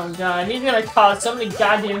 Oh god, he's gonna cause so many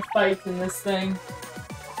goddamn fights in this thing.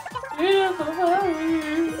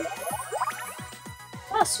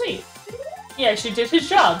 Oh, sweet. He actually did his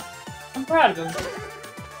job. I'm proud of him.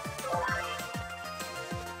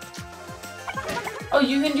 Oh,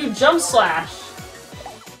 you can do jump slash.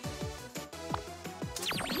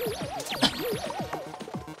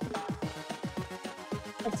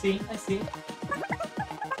 I see, I see.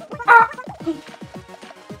 Ah!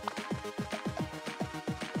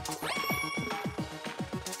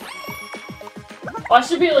 Watch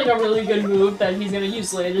should be like a really good move that he's gonna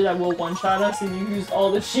use later that will one-shot us and you use all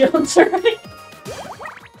the shields already.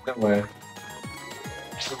 No way.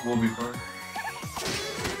 It will be fun.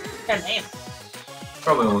 God damn.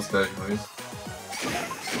 Probably almost dead anyways.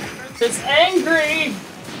 It's angry!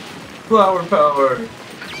 Flower power!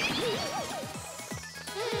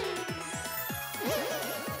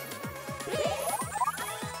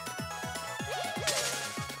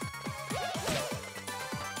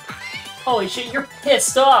 Holy shit, you're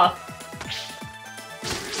pissed off!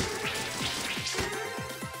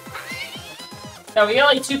 No, we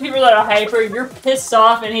got like two people that are hyper, you're pissed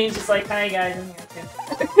off, and he's just like, hi guys, I'm here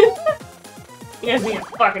too. You guys need to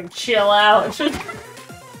fucking chill out.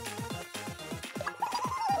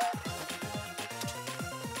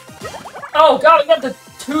 Oh god, we got the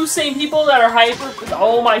two same people that are hyper.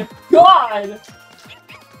 Oh my god!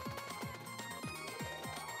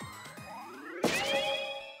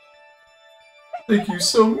 Thank you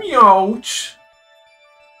so much!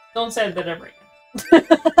 Don't say that ever again.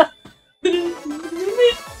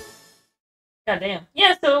 God damn.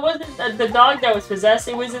 Yeah, so it wasn't the dog that was possessed,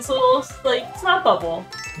 it was this little, like, snot bubble.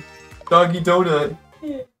 Doggy donut.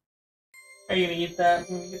 Yeah. Are you gonna eat that?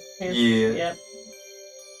 Yeah. Yep.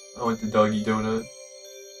 I want the doggy donut.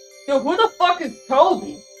 Yo, who the fuck is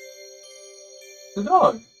Toby? The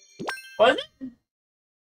dog. Was it?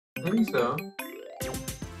 I think so.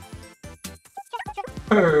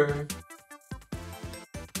 Her.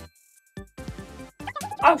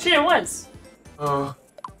 Oh shit, it was. Oh,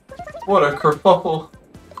 what a kerfuffle.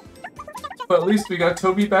 But at least we got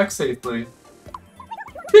Toby back safely.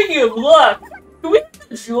 Speaking of luck, can we have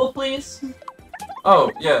the jewel, please?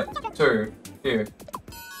 Oh, yeah, sure. Here.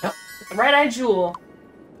 Yep. The right eye jewel.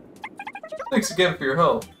 Thanks again for your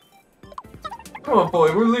help. Come on,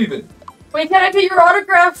 boy, we're leaving. Wait, can I get your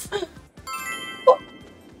autograph?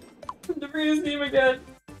 Never read his name again.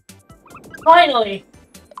 Finally!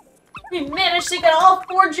 We managed to get all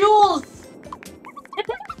 4 jewels!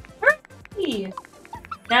 Hooray!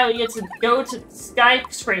 Now we get to go to the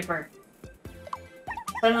skyscraper.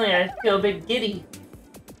 Suddenly I feel a bit giddy.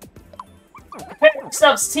 Prepare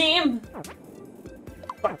yourselves, team!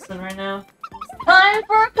 Flexing right now. It's time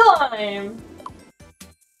for a climb!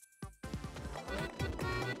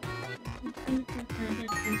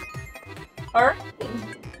 Alright.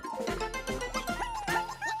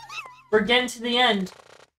 We're getting to the end.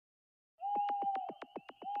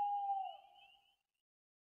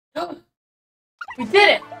 We did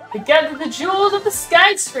it! We gathered the jewels of the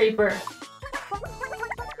skyscraper!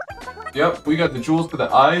 Yep, we got the jewels for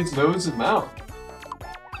the eyes, nose, and mouth.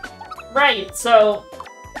 Right, so...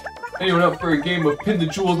 Anyone up for a game of pin the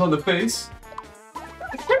jewels on the face?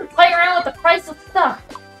 We shouldn't play around with the priceless stuff!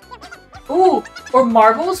 Ooh, or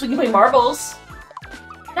marbles? We can play marbles!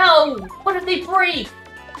 No! What if they break?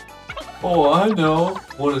 Oh, I know.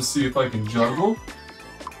 Want to see if I can juggle?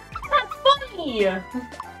 That's funny!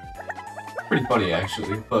 Pretty funny,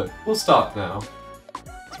 actually, but we'll stop now.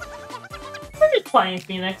 We're just playing,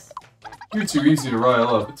 Phoenix. You're too easy to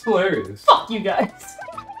rile up. It's hilarious. Fuck you guys!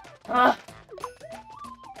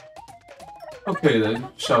 Okay then,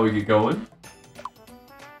 shall we get going?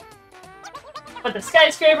 But the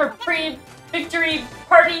skyscraper pre-victory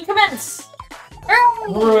party commence!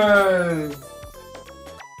 Hooray!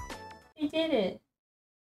 We did it.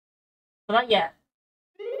 But not yet.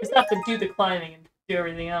 We still have to do the climbing and do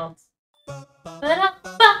everything else.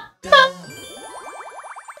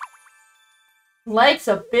 Likes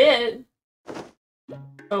a bit.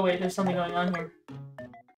 Oh wait, there's something going on here.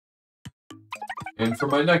 And for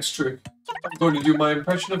my next trick, I'm going to do my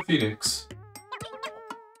impression of Phoenix.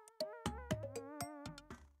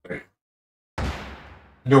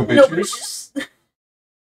 No bitches. No bitches.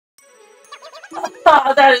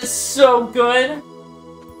 Ah, that is so good.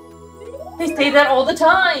 They say that all the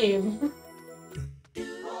time.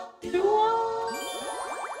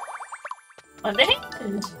 On the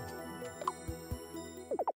hand.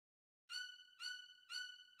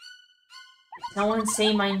 Someone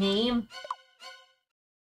say my name.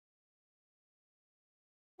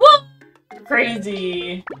 Whoa!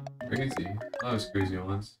 crazy. Crazy. That was crazy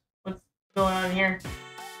ones. What's going on here?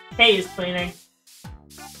 Hay is cleaning.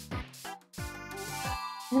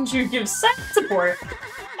 And you give silent support.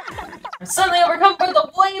 I'm suddenly overcome by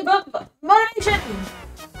the wave of motivation.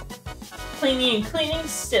 Cleaning and cleaning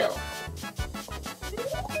still.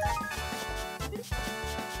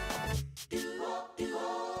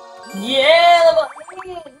 Yeah, level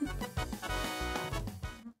 8.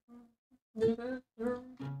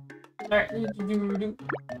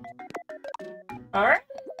 Alright.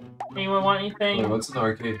 Anyone want anything? Wait, what's an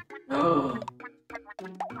arcade? Oh.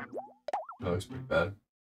 That looks pretty bad.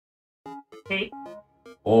 Okay.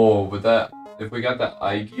 Oh, but that if we got that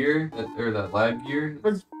eye gear, or that lab gear,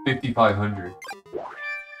 it's 5,500.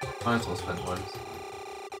 Might as well spend once.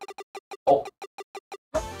 Oh,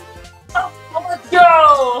 Oh, let's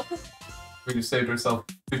go! we just saved ourselves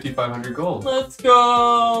 5,500 gold. Let's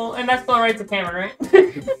go! And that's going right to camera, right?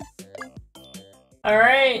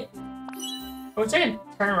 Alright. I wish I could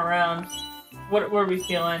turn them around. What are we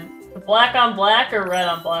feeling? Black on black or red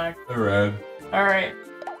on black? The red. Alright.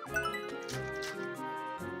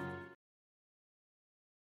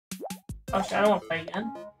 Oh shit, I don't want to play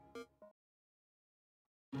again.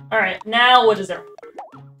 Alright, now what is there?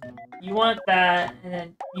 You want that, and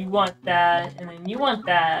then you want that, and then you want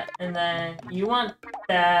that, and then you want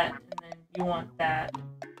that, and then you want that.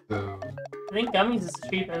 So, I think gummies is the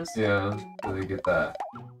cheapest. yeah, so they get that.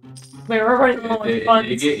 Wait, we're running low on funds.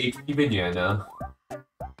 They get HP banana.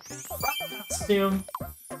 Costume.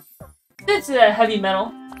 It's a heavy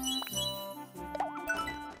metal.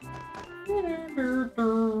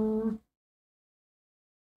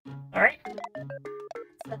 Alright.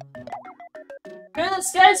 Go to the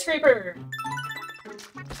skyscraper!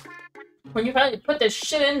 When you finally put this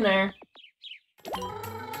shit in there.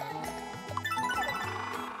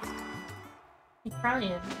 He's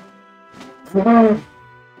crying.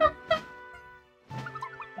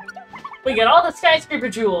 We got all the skyscraper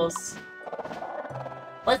jewels.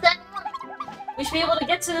 What's that? We should be able to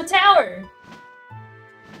get to the tower.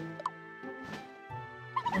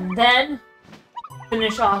 And then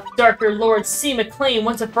finish off Darker Lord C. McLean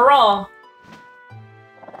once and for all.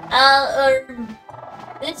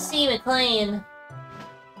 This C. McLean.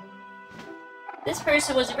 This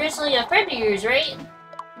person was originally a friend of yours, right?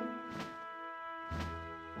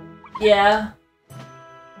 Yeah.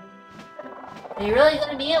 Are you really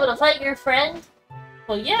gonna be able to fight your friend?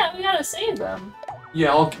 Well, yeah, we gotta save them.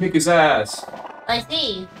 Yeah, I'll kick his ass. I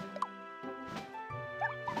see.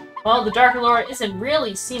 Well, the Darker Lord isn't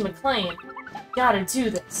really C. McLean. Gotta do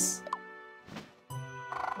this.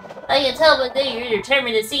 I can tell by that you're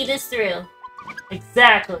determined to see this through.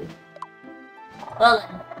 Exactly. Well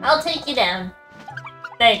then, I'll take you down.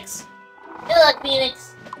 Thanks. Good luck,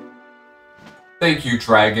 Phoenix. Thank you,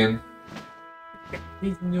 dragon.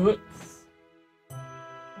 These nuts.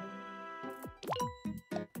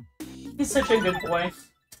 He's such a good boy.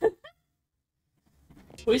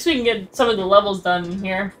 At least we can get some of the levels done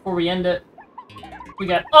here before we end it. We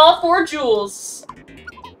got all 4 jewels.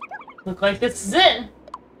 Look like this is it.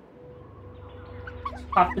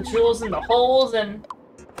 Pop the jewels in the holes and...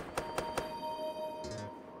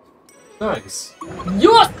 Nice.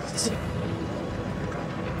 Yes!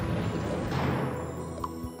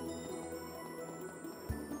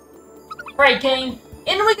 Right, gang.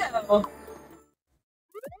 In we go!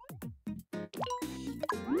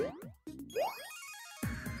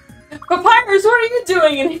 Papyrus, what are you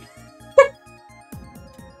doing in here?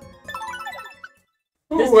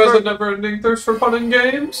 Who has a never-ending thirst for fun and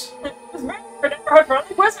games?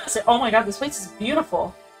 Oh my god, this place is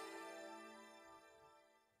beautiful.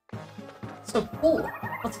 So cool.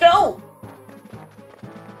 Let's go!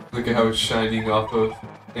 Look at how it's shining off of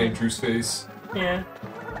Andrew's face. Yeah.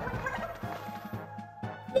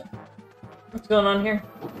 What's going on here?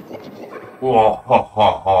 Whoa, ha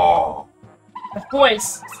ha ha. A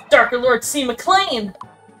voice! It's Darker Lord C. McLean!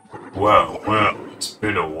 Well, it's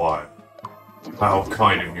been a while. How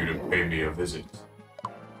kind of you to pay me a visit.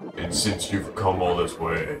 And since you've come all this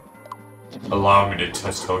way, allow me to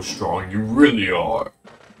test how strong you really are.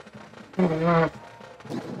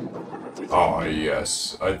 Ah,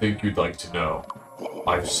 yes, I think you'd like to know.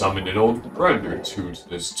 I've summoned an old friend or two to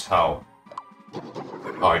this tower.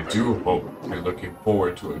 I do hope you're looking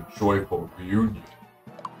forward to a joyful reunion.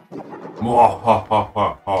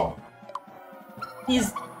 Mwahahaha.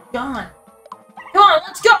 He's gone. Come on,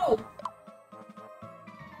 let's go!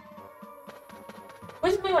 What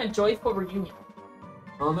does it mean by joyful reunion?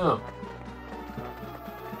 Oh no.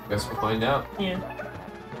 Guess we'll find out. Yeah.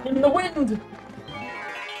 In the wind!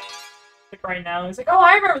 Like right now, he's like, oh,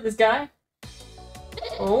 I remember this guy!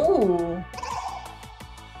 Oh.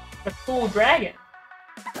 Cool dragon.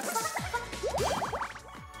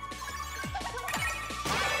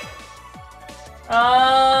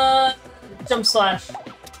 Jump slash.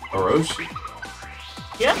 Orochi.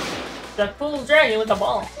 Yep. The cool dragon with the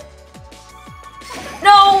ball.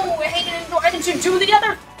 No! Hayden, why didn't you do the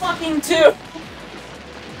other fucking two?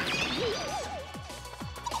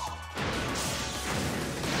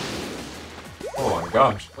 Oh my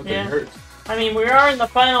gosh, that thing hurts. I mean, we are in the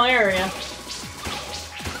final area.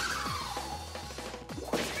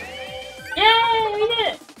 Yay! We did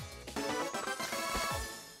it!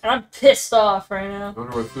 And I'm pissed off right now. I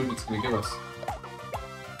wonder what food it's gonna give us.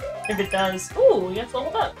 If it does. Ooh, we have to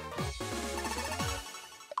hold up.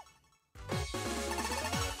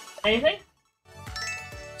 Anything?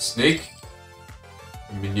 Snake?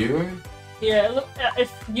 Minho? Yeah, look,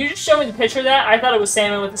 if you just show me the picture of that, I thought it was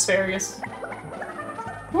salmon with asparagus.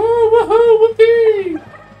 Woo, woohoo, whoopee!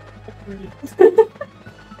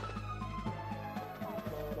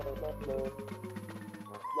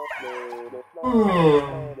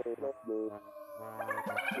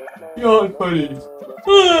 Yawn, buddies.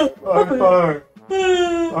 I'm fine.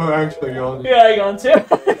 I'm actually yawning. Yeah, I yawn too.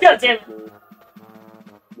 God damn it.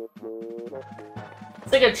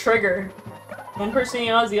 It's like a trigger. One person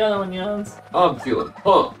yawns, the other one yawns. I'm feeling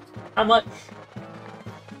pumped. How much?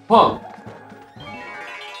 Pumped.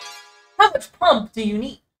 How much pump do you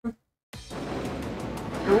need?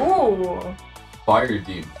 Ooh. Fire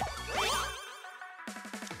demon.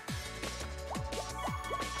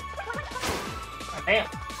 Damn.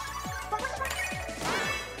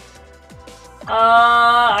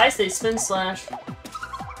 I say spin slash.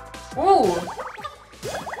 Ooh.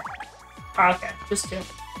 Okay, just two.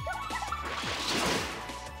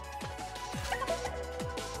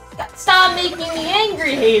 Stop making me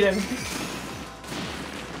angry, Hayden!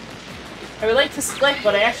 I would like to split,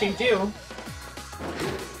 but I actually do.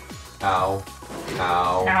 Ow.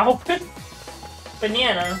 Ow. Ow.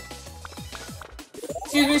 Banana.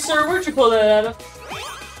 Excuse me, sir, where'd you pull that out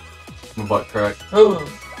of? My butt crack. Oh.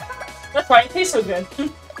 That's why it tastes so good.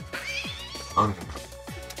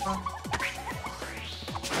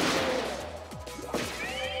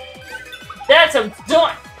 That's a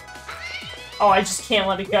done! Oh, I just can't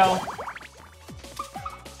let it go.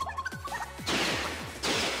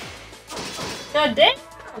 God damn!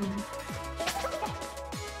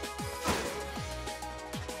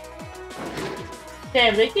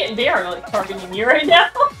 Damn, they are like targeting me right now.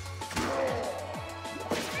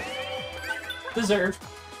 Deserved.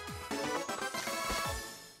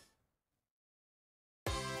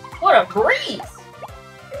 What a breeze!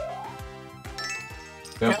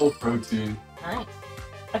 Sample protein. Nice.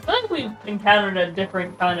 I feel like we've encountered a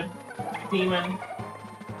different kind of demon.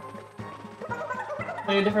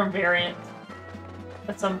 Like a different variant.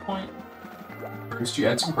 At some point. First you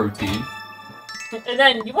add some protein. And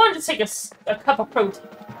then you wanted to take a cup of protein.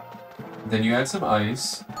 Then you add some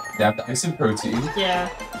ice. Dab the ice and protein. Yeah.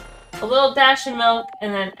 A little dash of milk,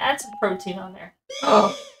 and then add some protein on there.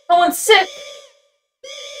 Oh, someone's sick!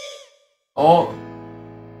 Oh.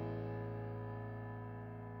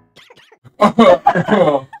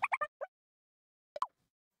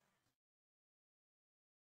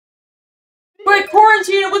 Wait,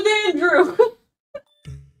 quarantine it with Andrew!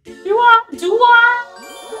 Do I?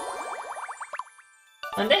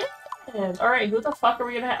 Monday? Alright, who the fuck are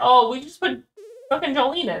we gonna have? Oh, we just put fucking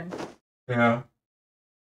Joline in. Yeah.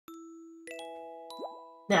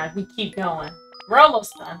 Yeah, we keep going. We're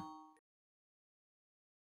almost done.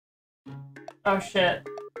 Oh shit.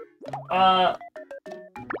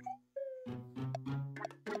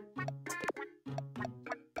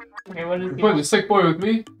 Okay, what is You're putting the sick boy with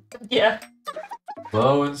me? Yeah.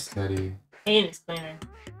 Slow and steady. Hayden's cleaner.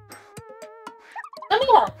 Let me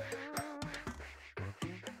help.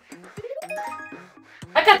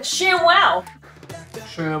 I got the ShamWow.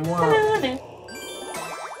 ShamWow.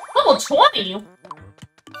 Level 20?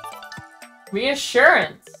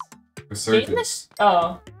 Reassurance. Resurgence.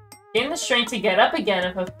 Gain the strength to get up again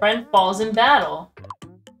if a friend falls in battle.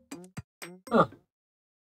 Huh.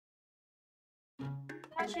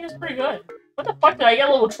 Actually, that's pretty good. What the fuck did I get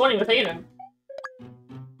level 20 with Hayden?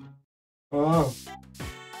 Oh.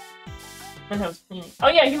 And I was cleaning. Oh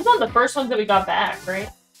yeah, he was one of the first ones that we got back, right?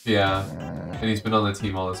 Yeah. And he's been on the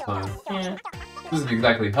team all this time. Yeah. This isn't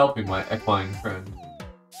exactly helping my equine friend.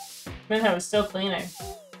 Minho was still cleaning.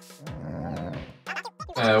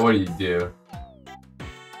 What do you do?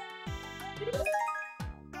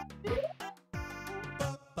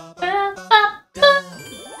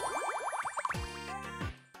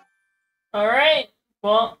 Alright,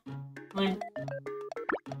 well, let me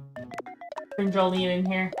bring Joline in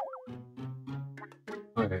here.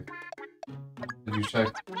 Okay. Did you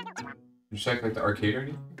check? Did you check like the arcade or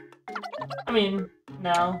anything? I mean,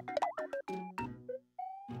 no.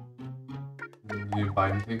 You didn't buy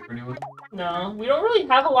anything for anyone? No. We don't really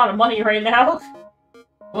have a lot of money right now.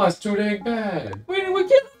 Oh, that's too dang bad. We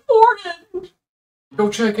can't afford it. Go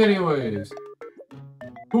check anyways.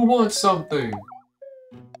 Who wants something?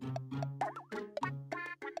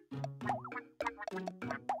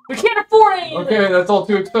 We can't afford anything. Okay, that's all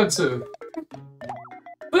too expensive.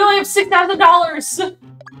 We only have $6,000.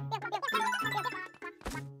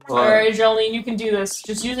 Alright, Joline, you can do this.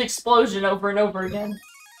 Just use explosion over and over again.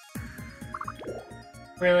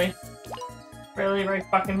 Really? Really? Right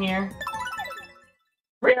fucking here?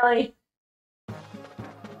 Really?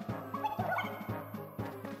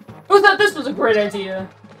 Who thought this was a great idea?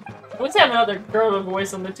 Let's have another girl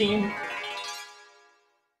voice on the team.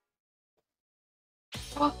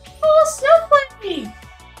 Oh, Snowflake!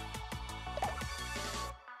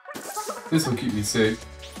 This will keep me safe.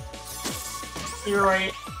 You're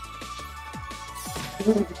right.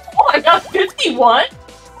 Oh, I got 51?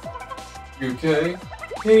 You okay?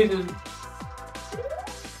 Hayden.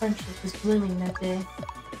 Friendship was blooming that day.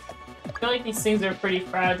 I feel like these things are pretty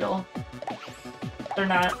fragile. They're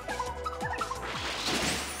not.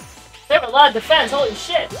 They have a lot of defense, holy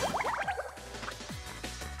shit!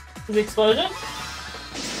 Is the explosion?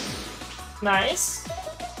 Nice.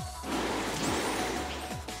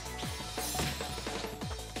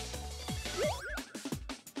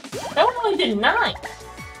 That one only did 9.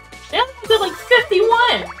 They only did like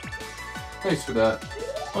 51! Thanks for that.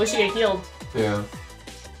 At least you get healed. Yeah.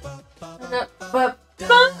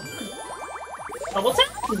 Double tap!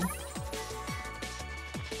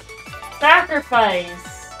 Sacrifice!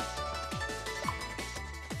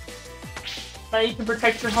 Now you can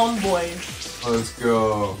protect your homeboys. Let's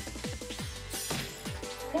go.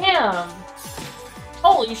 Damn!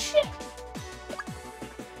 Holy shit!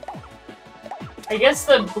 I guess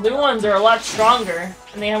the blue ones are a lot stronger,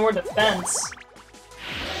 and they have more defense.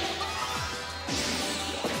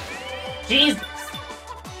 Jesus!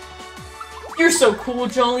 You're so cool,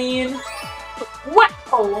 Joline!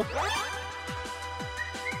 Wow!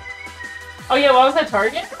 Oh yeah, what was that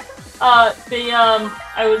target?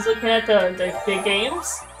 I was looking at the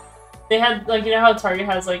games. They had, like, you know how Target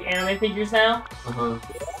has, like, anime figures now? Uh-huh.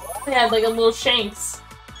 They had, like, a little Shanks.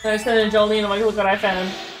 And I was sending Joline, I'm like, look what I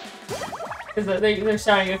found. Because they're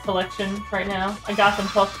starting a collection right now. I got them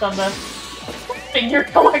hooked on the figure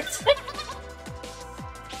collecting.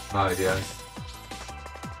 Yes.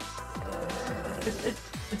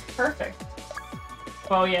 It's perfect.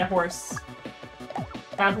 Oh yeah, horse.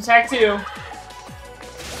 Time for attack 2.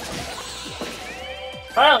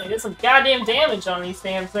 Finally, did some goddamn damage on these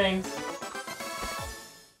damn things.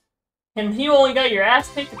 And you only got your ass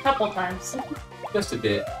kicked a couple times. Just a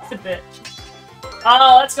bit. Just a bit.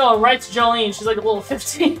 Oh, let's go right to Joline. She's like a little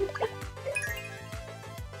 15.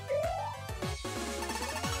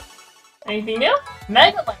 Anything new?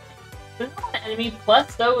 Mega Lightning. This is an enemy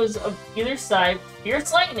plus those of either side.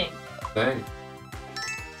 Fierce Lightning. Dang.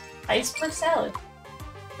 Ice for salad.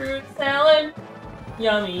 Fruit salad.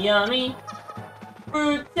 Yummy, yummy.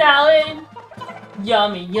 Fruit salad.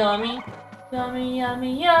 Yummy, yummy. Yummy,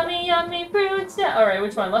 yummy, yummy, yummy fruit salad. Alright,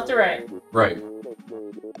 which one? Left or right? Right.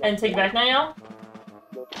 And take it back now, y'all?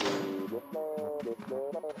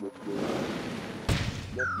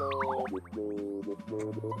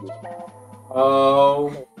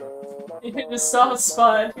 Oh. He hit his soft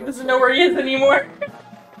spot. He doesn't know where he is anymore.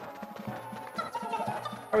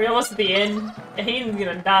 Are we almost at the end? Hayden's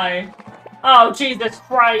gonna die. Oh, Jesus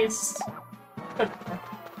Christ.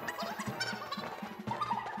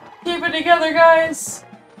 Keep it together, guys!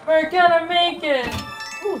 We're gonna make it!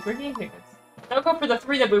 Ooh, 3 game tickets. Don't go for the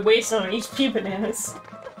 3 that we wasted on HP bananas.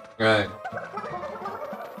 Right.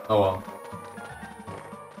 Oh well.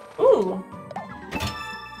 Ooh.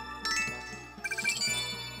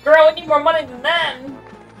 Girl, we need more money than that!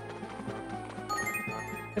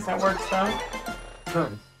 Guess that works, though.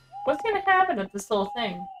 Nice. What's gonna happen with this little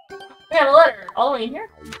thing? We got a letter all the way in here.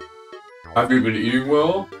 Have you been eating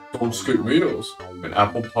well? Don't skip meals. An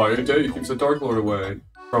apple pie a day keeps the Dark Lord away.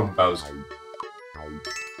 From Bowser.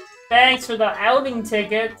 Thanks for the outing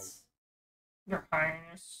tickets, Your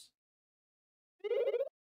Highness.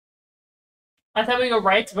 I thought we'd go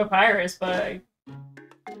right to Papyrus, but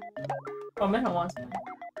oh, Minho wants me.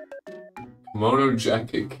 Kimono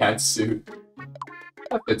jacket, cat suit.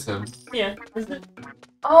 That fits him. Yeah, is it?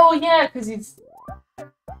 Oh yeah, because he's...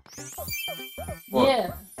 What?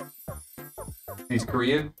 Yeah. He's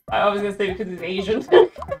Korean? I was gonna say because he's Asian.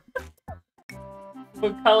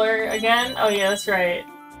 What color again? Oh yeah, that's right.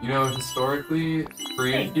 You know, historically,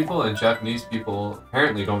 Korean people and Japanese people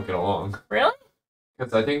apparently don't get along. Really?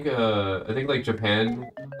 Because I think like Japan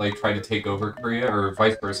like tried to take over Korea or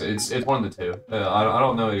vice versa. It's one of the two. I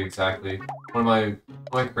don't know it exactly. One of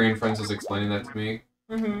my Korean friends was explaining that to me.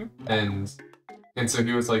 Mm-hmm. And so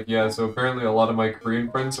he was like, yeah. So apparently a lot of my Korean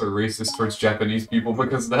friends are racist towards Japanese people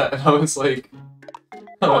because of that. And I was like,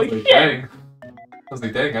 dang. I was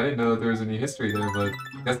like, dang. I didn't know that there was any history there, but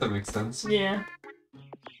I guess that makes sense. Yeah.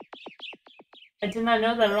 I did not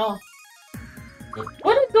know that at all. Yep.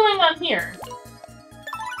 What is going on here?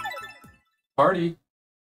 Party.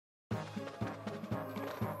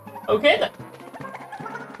 Okay then.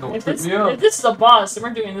 Don't If trip this, me up. if this is a boss, then we're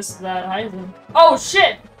doing this to that Hayden. Oh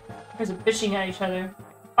shit! You guys are bitching at each other.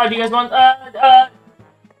 Oh, do you guys want,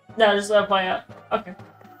 no, just let it play out. Okay.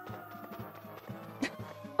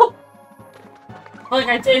 Look,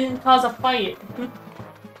 I didn't cause a fight.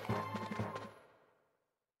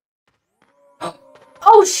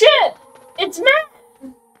 Oh shit! It's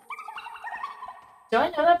Matt! Do I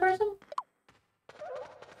know that person?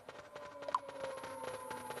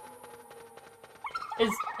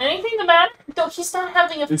 Is anything the matter? No, he's not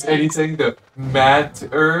having a Is fit. anything the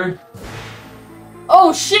matter?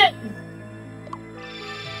 Oh shit!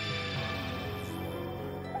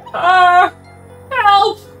 Help!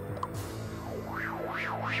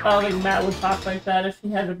 I don't think Matt would talk like that if he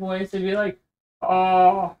had a voice. He'd be like,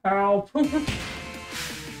 oh, help.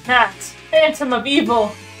 Matt, Phantom of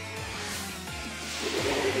Evil.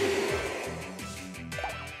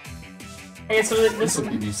 I guess This will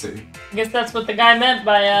BBC. I guess that's what the guy meant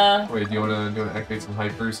by Wait, do you wanna activate some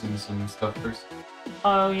hypers and some stuff first?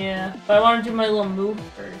 Oh yeah, but I want to do my little move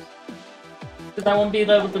first, because I won't be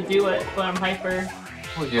able to do it when I'm hyper.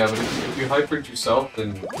 Well, yeah, but if you hypered yourself,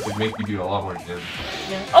 then it'd make you do a lot more damage.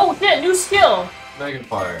 Yeah. Oh shit! New skill. Mega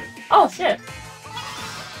Fire. Oh shit.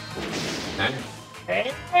 Dang.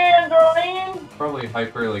 Hey, Joline. Probably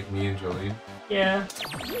hyper like me and Joline. Yeah.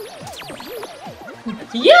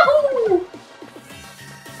 Yahoo!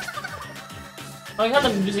 I like how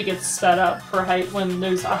the music gets sped up for hype when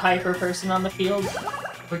there's a hyper person on the field.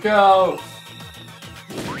 Look out!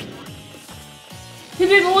 He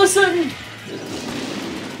didn't listen!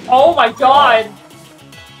 Oh my god!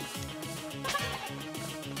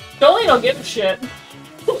 Joline don't give a shit.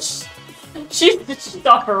 She's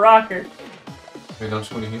off her rocker. Wait, don't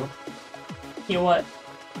you want to heal? Heal what?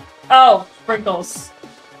 Oh, sprinkles.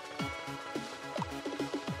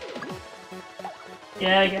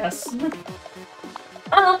 Yeah, I guess.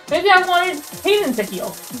 I don't know, maybe I wanted Hayden to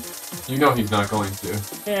heal. You know he's not going to.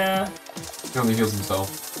 Yeah, He only heals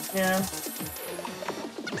himself. yeah.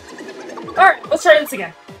 Alright, let's try this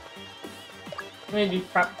again. I'm gonna do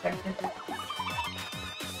crop protection.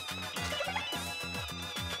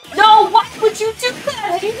 No! Why would you do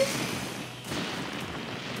that, Hayden?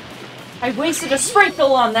 I wasted a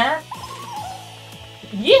sprinkle on that.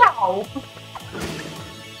 Yow!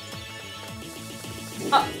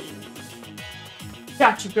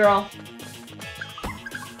 Got you, girl.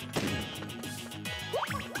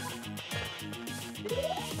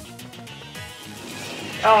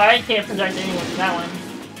 Oh, I can't protect anyone with that one.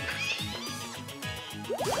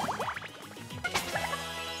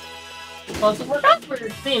 Well, to work out for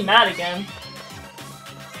seeing that again.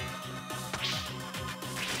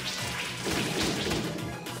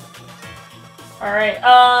 Alright,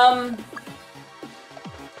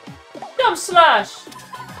 Jump smash!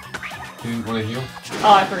 You didn't want to heal?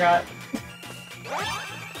 Oh, I forgot.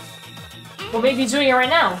 Well, maybe he's doing it right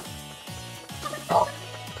now. Oh.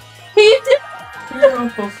 He did!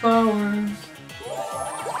 Beautiful flowers.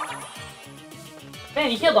 Man,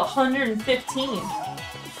 he killed 115.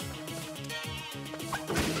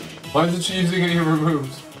 Why isn't she using any of her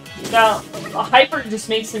moves? Now, a hyper just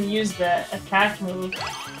makes him use the attack move.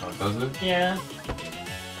 Oh, does it? Yeah.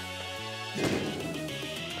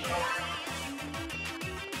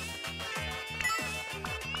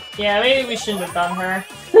 Yeah, maybe we shouldn't have done her.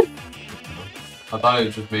 I thought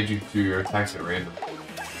it just made you do your attacks at random.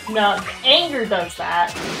 No, anger does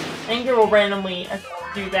that. Anger will randomly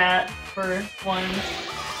do that for one.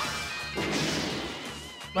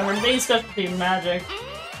 But her main specialty is magic.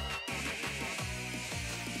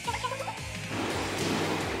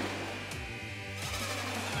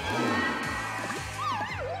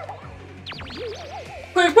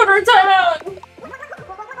 Quick, put her in timeout!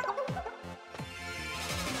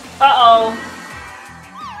 Uh-oh.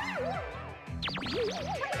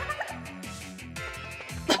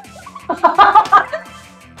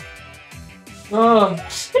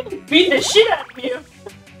 Beat the shit out of you!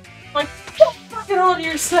 Like, don't fucking hold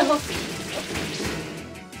yourself!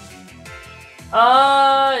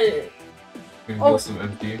 Can heal some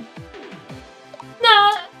MP.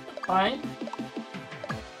 Nah, fine.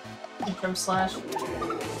 Jump slash.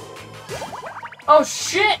 Oh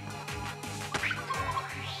shit!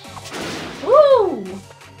 Woo!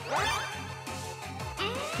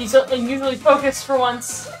 He's unusually focused for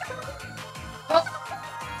once.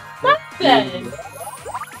 Not bad.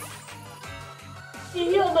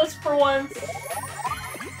 He healed us for once.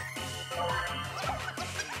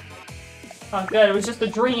 Oh good, it was just a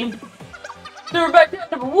dream. Never back down,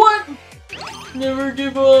 number one! Never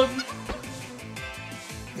give up.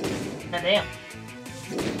 God damn.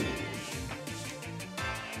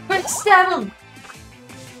 Quick, stab him!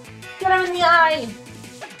 Get him in the eye!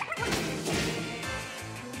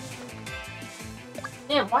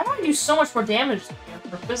 Man, why do I do so much more damage than you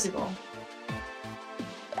for physical?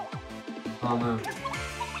 Oh no.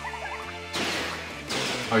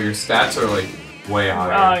 Oh, your stats are like way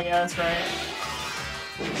higher. Oh yeah, that's right.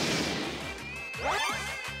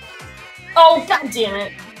 Oh, god damn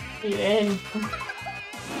it! Hayden.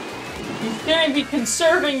 You shouldn't be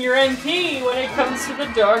conserving your NP when it comes to the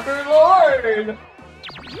Darker Lord!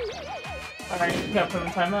 Alright, you gotta put him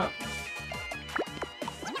in timeout.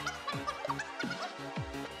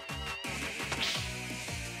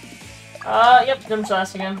 Yep, jump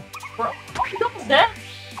slash again. Bro, what's that?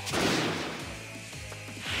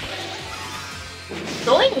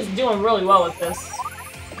 Joline is doing really well with this.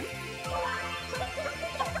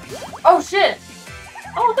 Oh shit!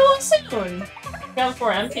 Oh, no, soon! Got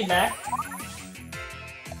for empty back.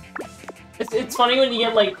 It's funny when you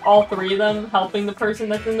get like all three of them helping the person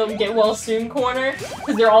that's in the get well soon corner,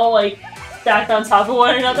 because they're all like stacked on top of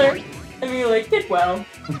one another, and you're like, did well,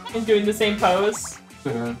 and doing the same pose.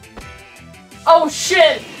 Yeah. Oh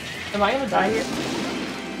shit! Am I gonna die here?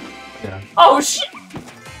 Yeah. Oh shit!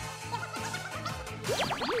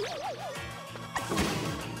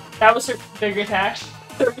 That was her big attack.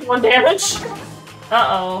 31 damage.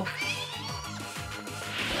 Uh-oh.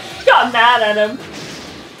 Got mad at him.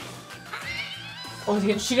 Oh,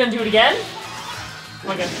 is she gonna do it again? Oh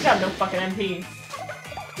my god, she got no fucking MP.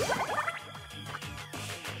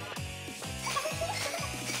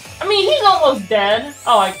 I mean, he's almost dead.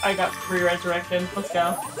 Oh, I got re-resurrected. Let's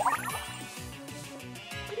go.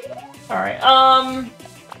 Alright,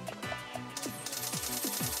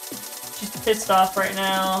 she's pissed off right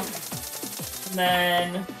now. And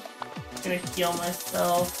then I'm gonna heal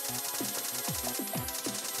myself.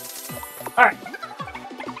 Alright.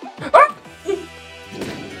 Ah!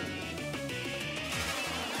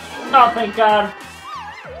 Oh, thank God.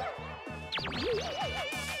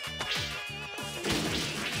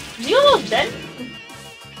 Is he almost dead?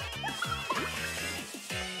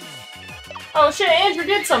 Oh shit, Andrew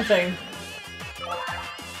did something.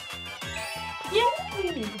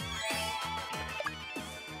 Yay!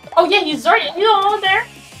 Oh yeah, he's almost there.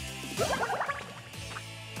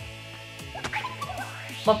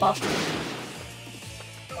 Buff.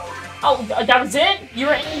 Oh, that was it? You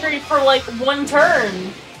were angry for like one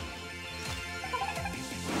turn.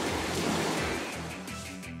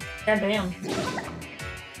 God damn.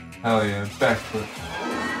 Hell yeah, backflip.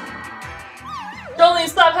 Joline,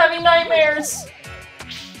 stop having nightmares!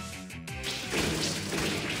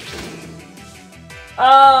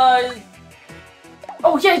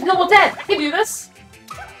 Oh yeah, he's double dead! I can do this!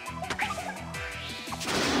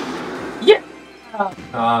 Yeah!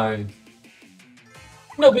 Nice.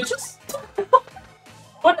 No bitches!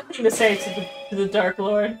 What a thing to say to the Dark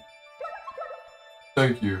Lord.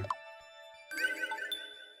 Thank you.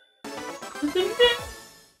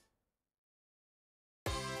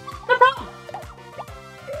 No problem!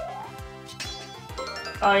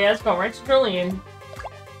 Oh yeah, let's go right to Joline.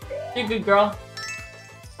 You're a good girl.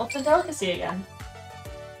 What's the delicacy again?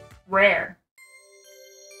 Rare.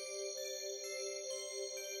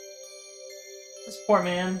 This poor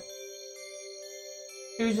man.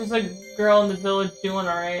 He was just a girl in the village doing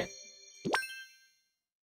alright.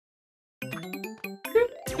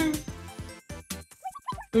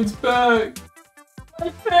 It's back! My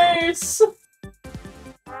face!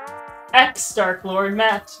 X Dark Lord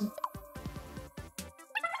Matt.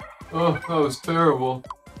 Oh, that was terrible.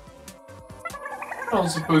 I don't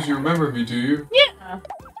suppose you remember me, do you? Yeah!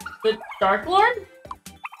 The Dark Lord?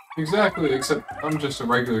 Exactly, except I'm just a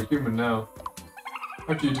regular human now.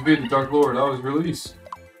 After you defeated the Dark Lord, I was released.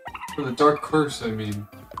 For the Dark Curse, I mean.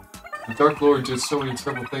 The Dark Lord did so many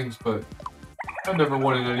terrible things, but I never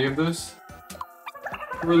wanted any of this.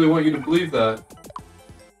 I really want you to believe that.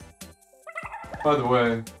 By the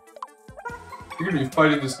way, you're gonna be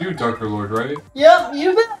fighting this new Darker Lord, right? Yep,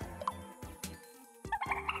 you bet!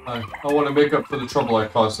 I want to make up for the trouble I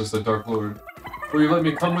caused as the Dark Lord. Will you let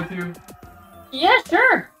me come with you? Yeah,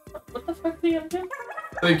 sure. What the fuck are you gonna do?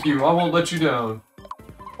 Thank you. I won't let you down.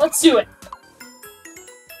 Let's do it.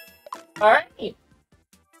 Alright. I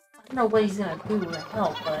don't know what he's gonna do to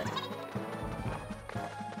help, but...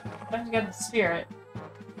 I've got the spirit.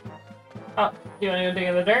 Oh, do you wanna go dig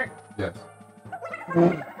in the dirt? Yes.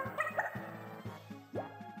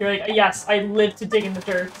 You're like, yes, I live to dig in the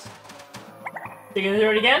dirt. Dig in the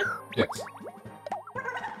dirt again? Yes.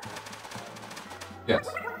 Yes.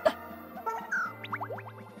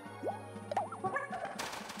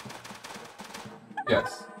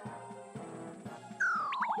 Yes.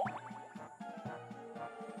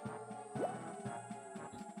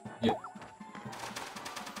 Yes.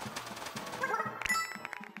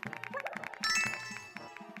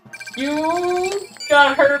 You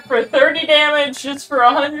got hurt for 30 damage just for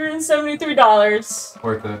 $173.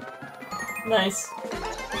 Worth it. Nice.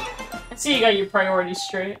 I see you got your priorities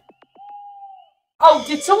straight. Oh,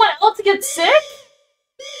 did someone else get sick?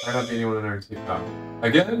 I don't need anyone in our team. Oh.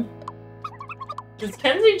 Again? Does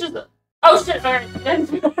Kenzie just... Oh shit, alright.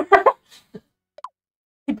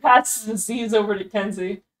 He passes the disease over to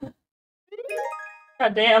Kenzie.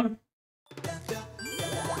 God damn.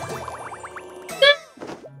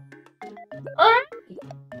 Alright.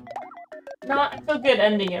 No, I feel good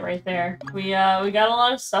ending it right there. We got a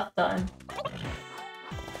lot of stuff done.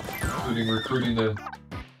 Including recruiting the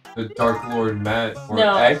Dark Lord Matt, or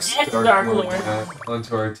No, ex-Dark Lord Matt,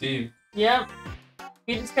 onto our team. Yep.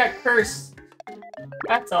 He just got cursed.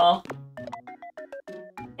 That's all.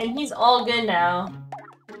 And he's all good now.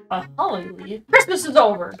 A holly leaf? Christmas is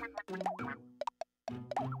over!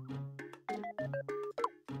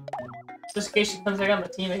 Just in case she comes back on the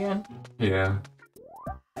team again. Yeah.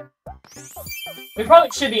 We probably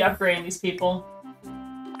should be upgrading these people.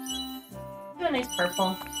 Do a nice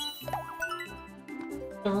purple.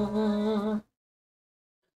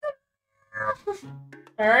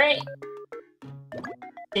 Alright.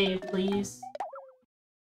 Save, please.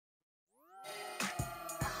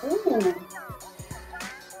 Ooh.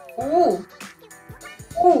 Ooh.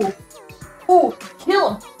 Ooh. Ooh.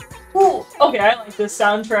 Kill him. Ooh. Okay, I like this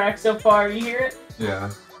soundtrack so far. You hear it?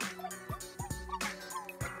 Yeah.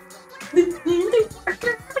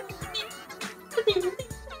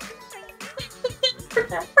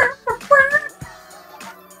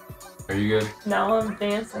 Are you good? No, I'm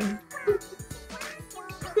dancing.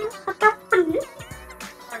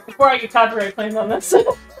 Alright, before I get copyright claimed on this.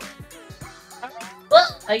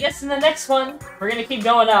 Well, I guess in the next one, we're gonna keep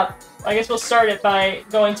going up. I guess we'll start it by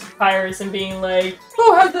going to Papyrus and being like,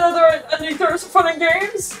 "Who has another ending thirst for fun and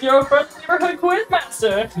games? Your friendly neighborhood quiz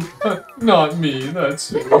master." Not me,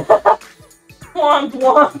 that's you. Womp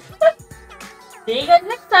womp. See you guys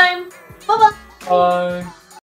next time. Bye bye. Bye.